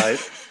 I tried,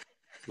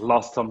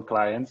 lost some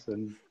clients,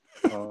 and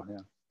oh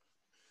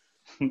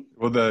yeah.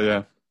 Well,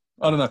 yeah,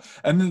 I don't know.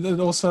 And then it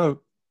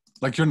also,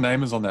 like, your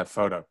name is on that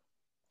photo.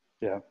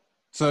 Yeah.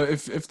 So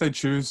if they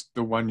choose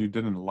the one you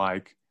didn't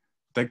like,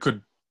 they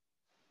could,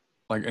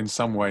 like, in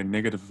some way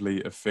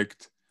negatively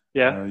affect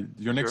Yeah,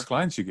 your next sure.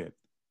 clients you get.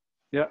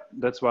 Yeah,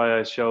 that's why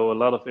I show a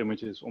lot of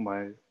images on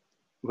my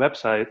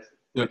website,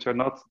 Yeah. which are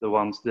not the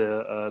ones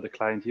the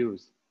client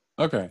used.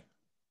 Okay.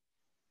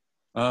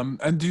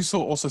 And do you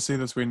also see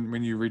this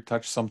when you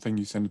retouch something,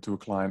 you send it to a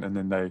client and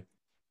then they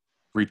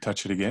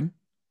retouch it again?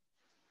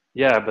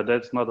 Yeah, but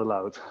that's not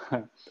allowed.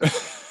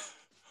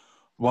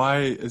 Why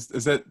is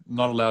that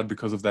not allowed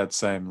because of that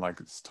same, like,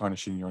 it's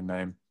tarnishing your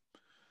name?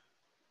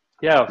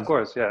 Yeah, of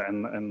course. Yeah,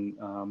 and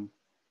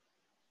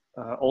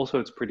also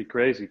it's pretty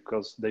crazy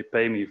because they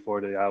pay me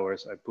for the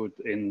hours I put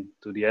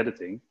into the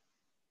editing,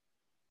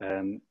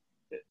 and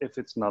if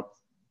it's not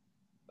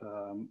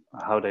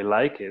how they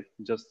like it,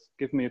 just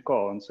give me a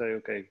call and say,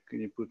 okay, can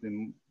you put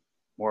in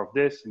more of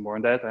this, more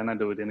of that, and I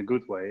do it in a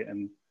good way,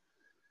 and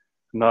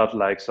not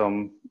like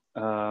some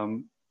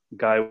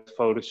guy with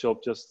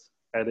Photoshop just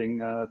adding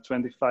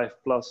 25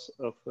 plus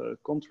of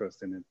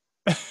contrast in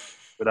it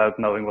without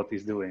knowing what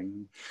he's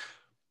doing.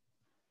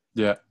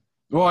 Yeah.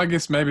 Well, I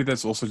guess maybe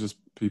that's also just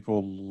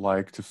people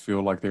like to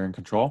feel like they're in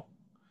control.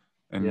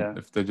 And Yeah,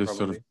 if they just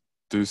sort of probably.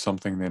 do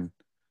something, then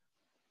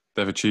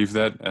they've achieved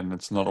that. And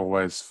it's not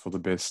always for the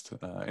best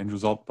end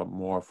result, but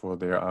more for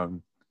their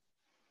own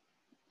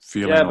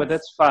feeling Yeah, but of,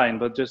 that's fine.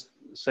 But just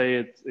say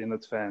it in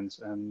advance,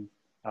 and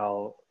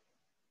I'll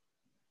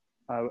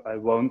I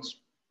won't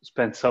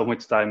spend so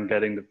much time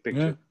getting the yeah.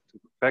 picture to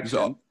perfection.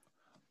 So,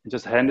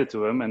 Just hand it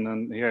to him, and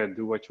then here,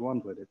 do what you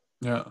want with it.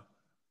 yeah.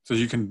 So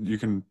you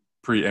can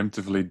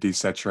preemptively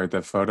desaturate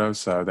that photo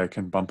so they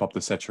can bump up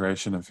the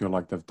saturation and feel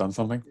like they've done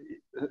something.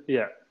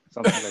 Yeah,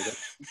 something like that.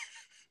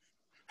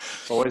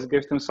 Always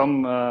give them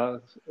some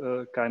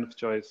kind of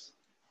choice.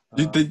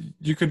 You, Um,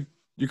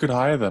 you could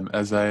hire them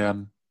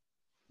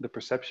the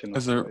perception of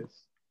as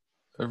choice.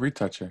 a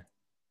retoucher.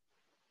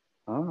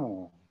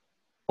 Oh,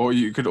 Or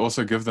you could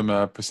also give them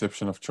a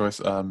perception of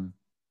choice.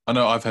 I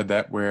know I've had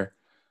that where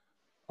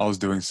I was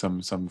doing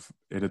some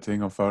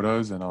editing of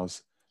photos and I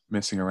was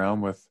messing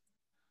around with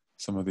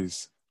some of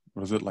these,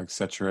 what is it, like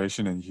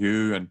saturation and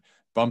hue and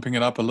bumping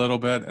it up a little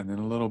bit and then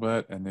a little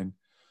bit. And then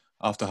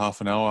after half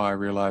an hour, I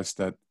realized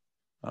that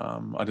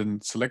I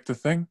didn't select the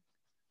thing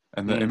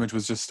and the mm. image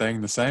was just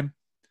staying the same.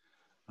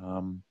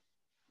 Um,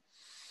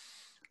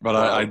 but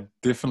I Well.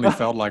 definitely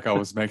felt like I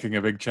was making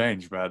a big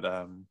change, but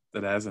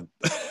it hasn't.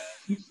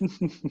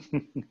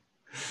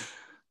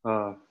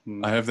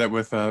 I have that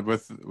with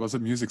was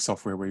it music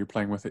software where you're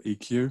playing with the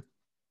EQ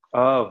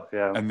Oh,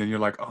 yeah. and then you're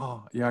like,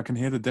 oh yeah, I can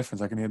hear the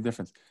difference. I can hear the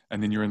difference.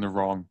 And then you're in the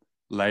wrong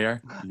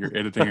layer. You're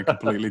editing a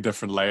completely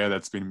different layer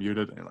that's been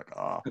muted. And you're like,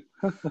 oh,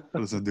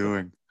 what is it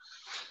doing?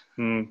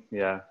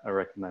 Yeah, I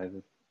recognize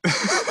it.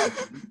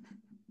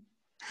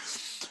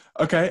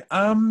 Okay.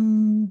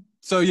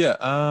 So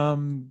yeah.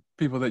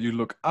 People that you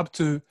look up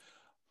to.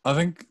 I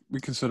think we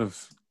can sort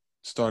of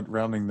start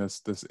rounding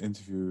this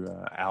interview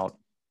out.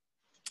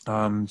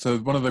 So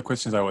one of the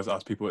questions I always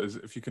ask people is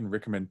if you can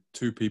recommend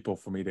 2 people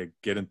for me to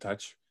get in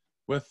touch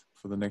with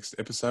for the next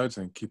episodes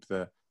and keep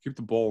the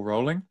ball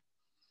rolling.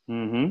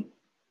 Mm-hmm.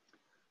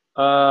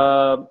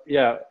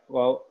 Yeah,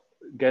 well,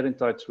 get in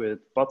touch with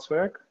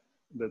Patswerk.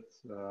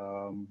 That's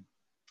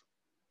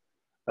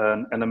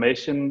an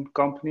animation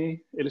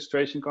company,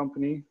 illustration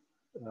company.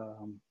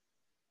 Um,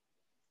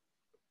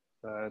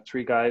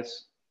 3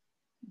 guys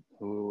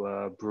who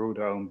brew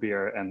their own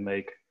beer and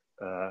make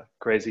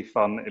crazy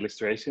fun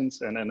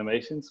illustrations and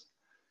animations.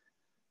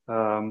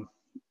 Um,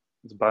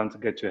 it's bound to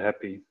get you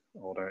happy,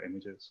 all their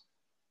images.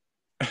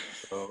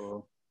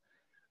 So,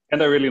 and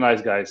they're really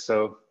nice guys,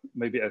 so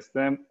maybe ask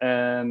them.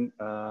 And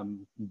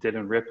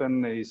Dylan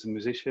Rippon, he's a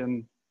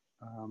musician.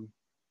 Um,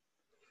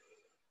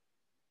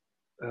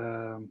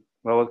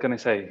 well, what can I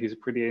say? He's a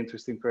pretty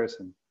interesting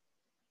person.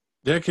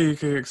 Yeah, can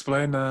you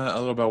explain a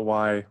little about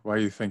why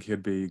you think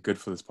he'd be good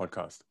for this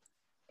podcast?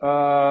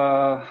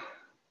 Uh,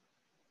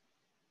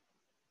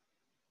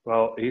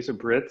 well, he's a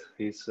Brit.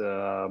 He's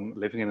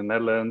living in the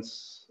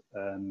Netherlands,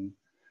 and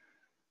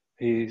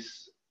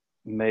he's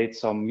made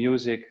some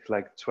music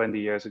like 20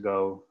 years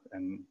ago,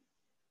 and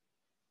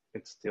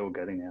it's still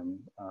getting him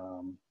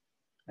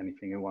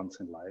anything he wants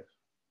in life.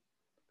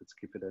 Let's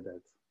keep it at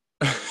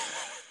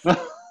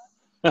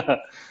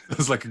that.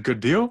 It's like a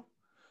good deal.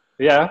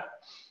 Yeah.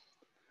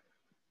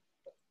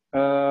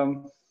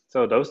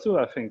 So those 2,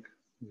 I think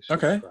you should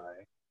Okay. try.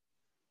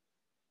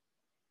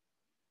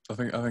 I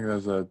think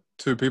there's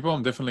 2 people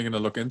I'm definitely going to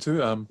look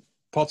into.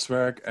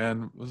 Potswerk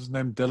and what's his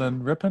name?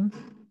 Dylan Rippon.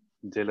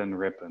 Dylan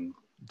Rippon.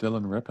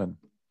 Dylan Rippon.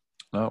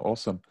 Oh,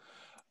 awesome.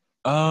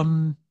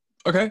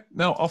 Okay,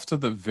 now off to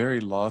the very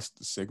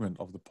last segment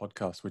of the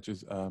podcast, which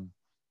is a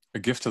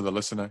gift to the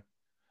listener.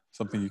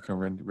 Something you can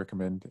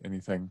recommend,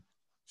 anything,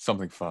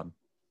 something fun.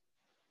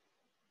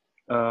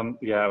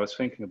 Yeah, I was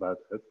thinking about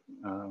it.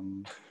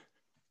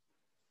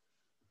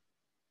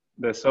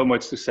 There's so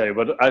much to say,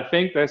 but I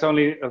think there's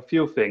only a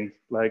few things.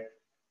 Like,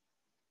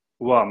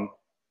 1,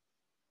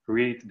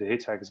 read The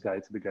Hitchhiker's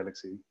Guide to the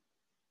Galaxy.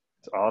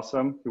 It's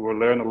awesome. You will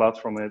learn a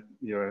lot from it.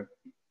 Your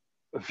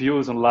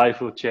views on life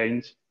will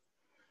change.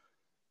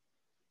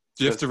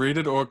 Do you have to read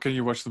it, or can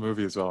you watch the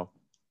movie as well?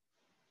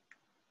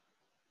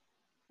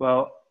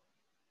 Well,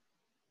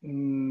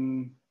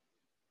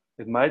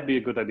 it might be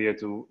a good idea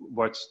to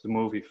watch the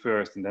movie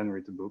first and then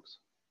read the books.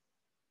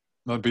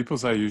 No, people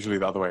say usually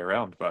the other way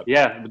around, but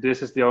yeah, but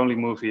this is the only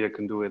movie I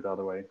can do it the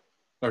other way.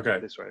 Okay.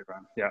 This way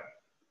around. Yeah.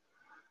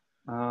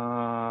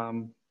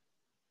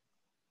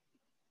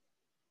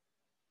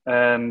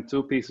 And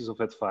 2 pieces of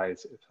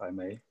advice, if I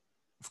may.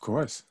 Of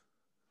course.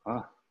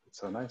 Ah, that's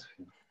so nice of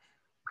you.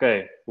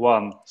 Okay,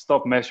 1,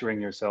 stop measuring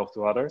yourself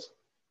to others.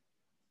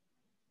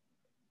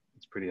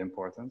 It's pretty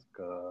important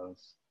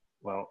because,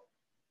 well,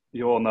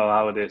 you all know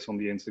how it is on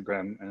the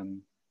Instagram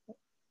and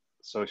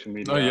social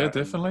media. Oh yeah,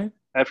 definitely.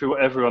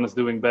 Everyone is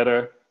doing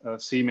better,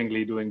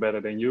 seemingly doing better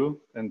than you,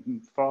 and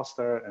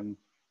faster. And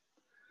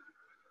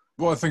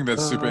well, I think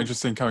that's super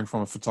interesting coming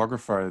from a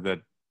photographer,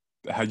 that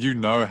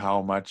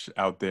how much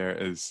out there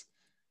is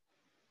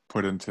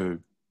put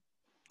into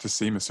to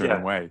seem a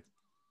certain way,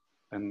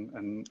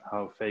 and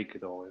how fake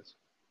it all is.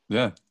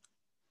 Yeah.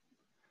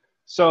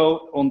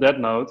 So on that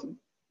note,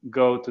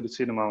 go to the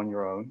cinema on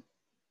your own.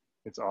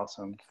 It's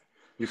awesome.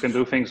 You can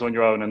do things on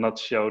your own and not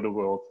show the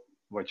world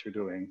what you're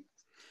doing.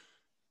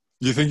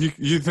 You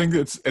think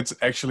it's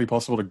actually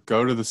possible to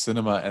go to the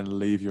cinema and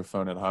leave your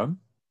phone at home?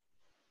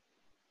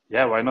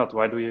 Yeah, why not?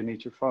 Why do you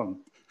need your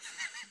phone?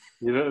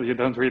 You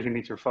don't really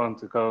need your phone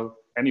to go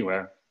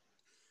anywhere.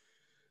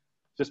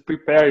 Just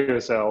prepare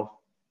yourself.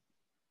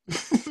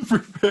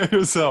 Prepare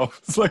yourself.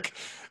 It's like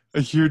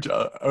a huge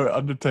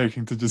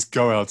undertaking to just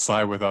go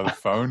outside without a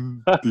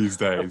phone these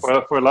days.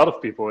 For a lot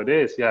of people, it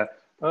is. Yeah.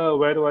 Oh,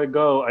 where do I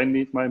go? I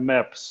need my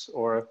maps.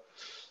 Or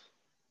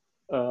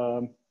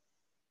I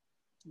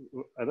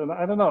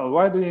don't know.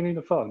 Why do you need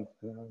a phone?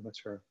 I'm not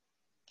sure.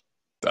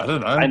 I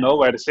don't know. I know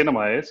where the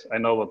cinema is. I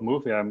know what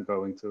movie I'm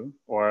going to,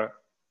 or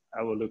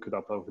I will look it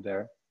up over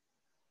there.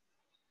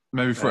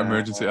 Maybe for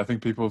emergency. I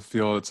think people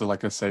feel it's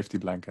like a safety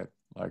blanket.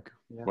 Like,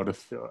 what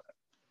if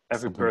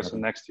every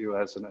person next to you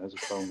has a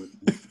phone with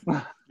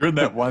them? You're in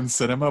that one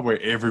cinema where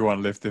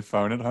everyone left their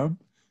phone at home.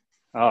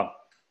 Oh,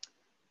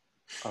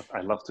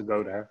 I'd love to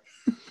go there.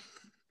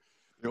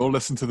 You all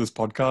listen to this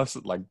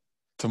podcast. Like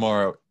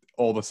tomorrow,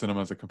 all the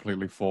cinemas are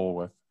completely full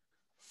with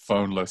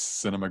phoneless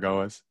cinema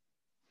goers.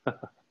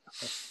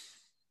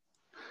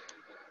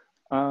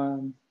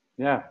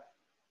 Yeah, I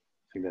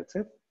think that's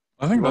it.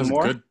 I think that's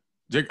good.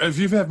 If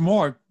you have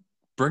more,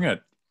 bring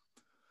it.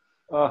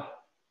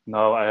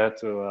 No, I had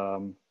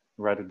to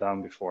write it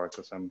down before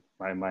because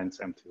my mind's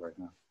empty right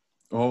now.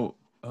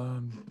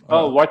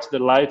 Watch The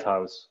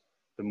Lighthouse,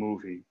 the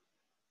movie.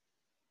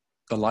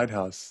 The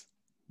Lighthouse.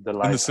 The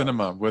Lighthouse. In the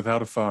cinema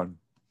without a phone.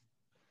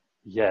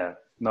 Yeah.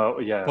 No.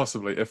 Yeah.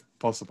 Possibly, if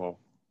possible.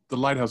 The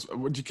Lighthouse.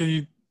 Can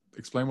you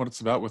explain what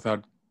it's about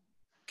without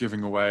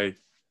giving away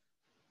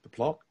the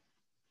plot?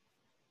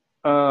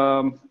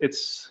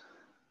 It's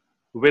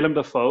Willem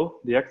Dafoe,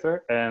 the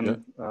actor,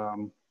 and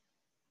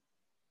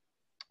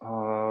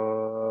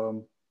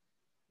The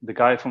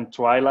guy from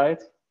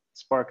Twilight,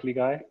 sparkly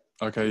guy.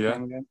 Okay, His yeah.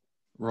 name again?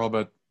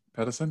 Robert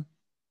Pattinson.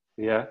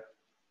 Yeah.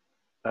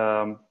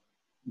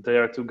 They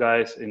are two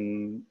guys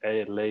in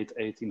late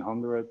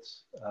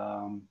 1800s.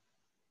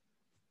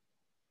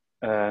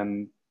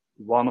 And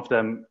one of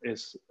them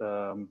is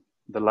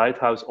the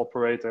lighthouse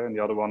operator, and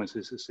the other one is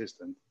his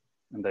assistant.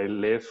 And they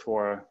live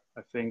for,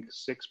 I think,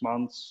 6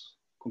 months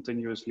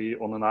continuously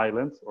on an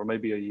island, or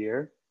maybe a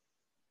year,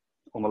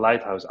 on a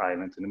lighthouse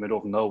island in the middle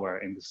of nowhere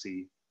in the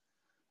sea.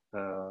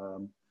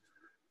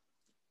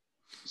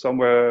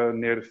 Somewhere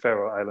near the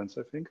Faroe Islands,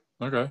 I think.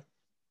 Okay.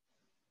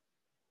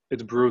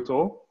 It's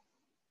brutal.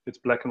 It's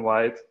black and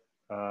white.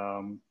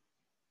 I've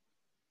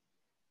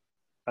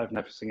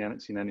never seen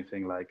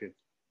anything like it.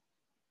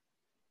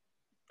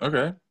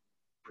 Okay.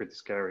 Pretty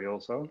scary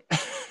also.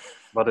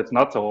 But it's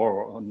not a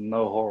horror,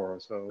 no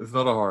horror. So It's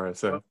not a horror,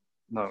 so.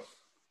 no.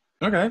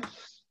 Okay.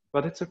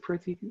 But it's a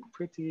pretty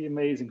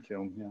amazing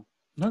film. Yeah.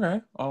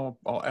 Okay.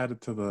 I'll add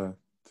it to the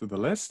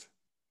list.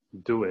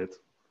 Do it.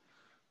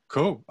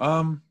 Cool.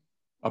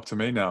 Up to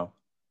me now.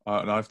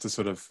 And I have to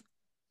sort of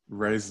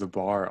raise the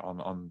bar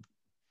on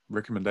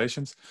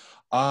recommendations.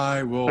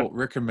 I will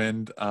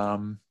recommend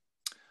what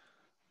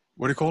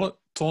do you call it?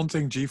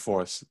 Taunting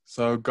G-force.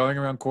 So going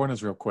around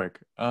corners real quick.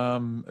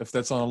 If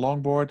that's on a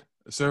longboard,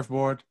 a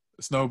surfboard,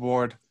 a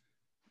snowboard,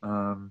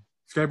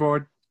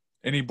 skateboard,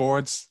 any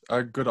boards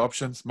are good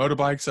options.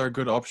 Motorbikes are a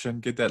good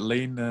option. Get that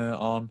lean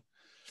on.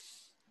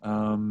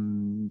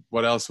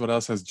 What else? What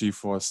else has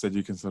G-force that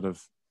you can sort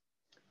of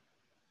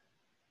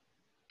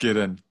get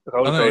in?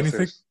 Roller coasters.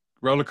 Anything.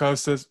 Roller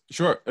coasters.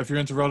 Sure. If you're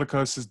into roller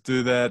coasters,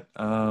 do that.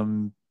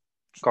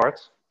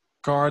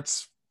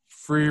 Carts,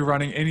 free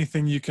running,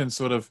 anything you can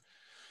sort of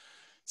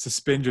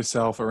suspend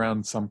yourself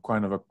around some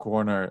kind of a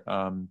corner.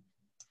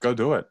 Go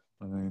do it.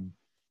 I mean,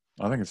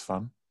 I think it's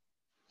fun.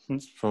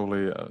 It's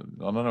probably, I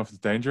don't know if it's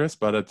dangerous,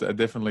 but it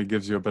definitely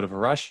gives you a bit of a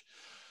rush.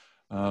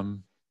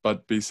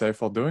 But be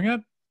safe while doing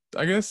it,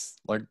 I guess.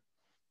 Like,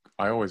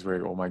 I always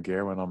wear all my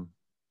gear when I'm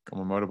on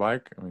a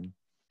motorbike. I mean,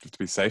 just to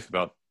be safe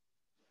about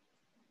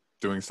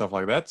doing stuff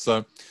like that.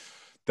 So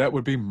that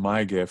would be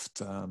my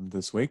gift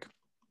this week.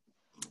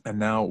 And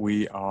now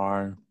we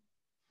are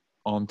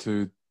on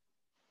to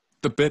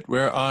the bit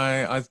where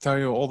I tell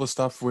you all the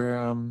stuff where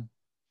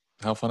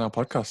how fun our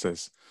podcast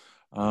is.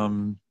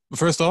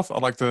 First off,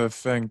 I'd like to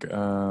thank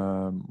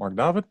Mark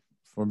David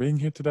for being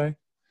here today.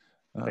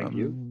 Thank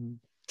you.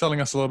 Telling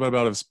us a little bit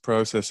about his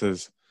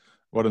processes,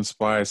 what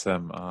inspires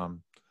him.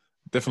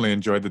 Definitely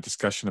enjoyed the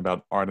discussion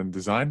about art and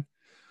design.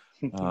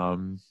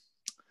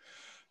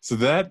 So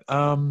that,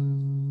 so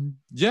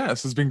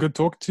it's been good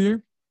talking to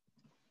you.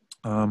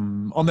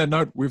 On that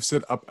note, we've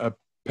set up a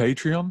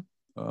Patreon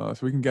so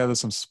we can gather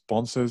some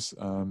sponsors,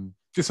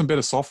 get some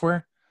better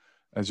software.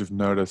 As you've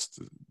noticed,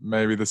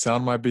 maybe the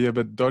sound might be a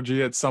bit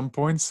dodgy at some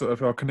points. So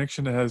if our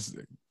connection has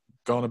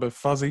gone a bit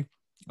fuzzy,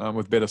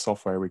 with better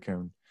software, we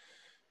can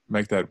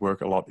make that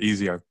work a lot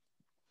easier.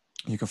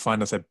 You can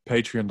find us at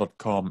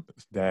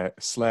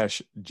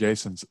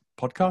patreon.com/Jason's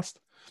podcast.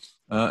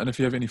 And if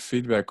you have any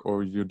feedback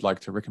or you'd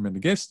like to recommend a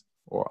guest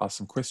or ask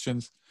some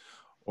questions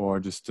or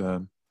just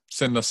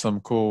send us some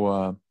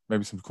cool,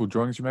 maybe some cool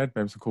drawings you made,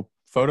 maybe some cool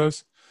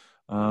photos,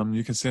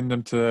 you can send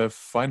them to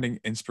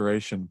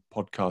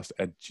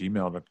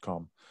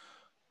findinginspirationpodcast@gmail.com.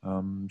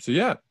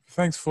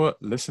 Thanks for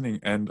listening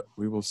and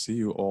we will see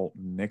you all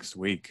next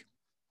week.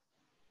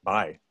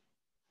 Bye.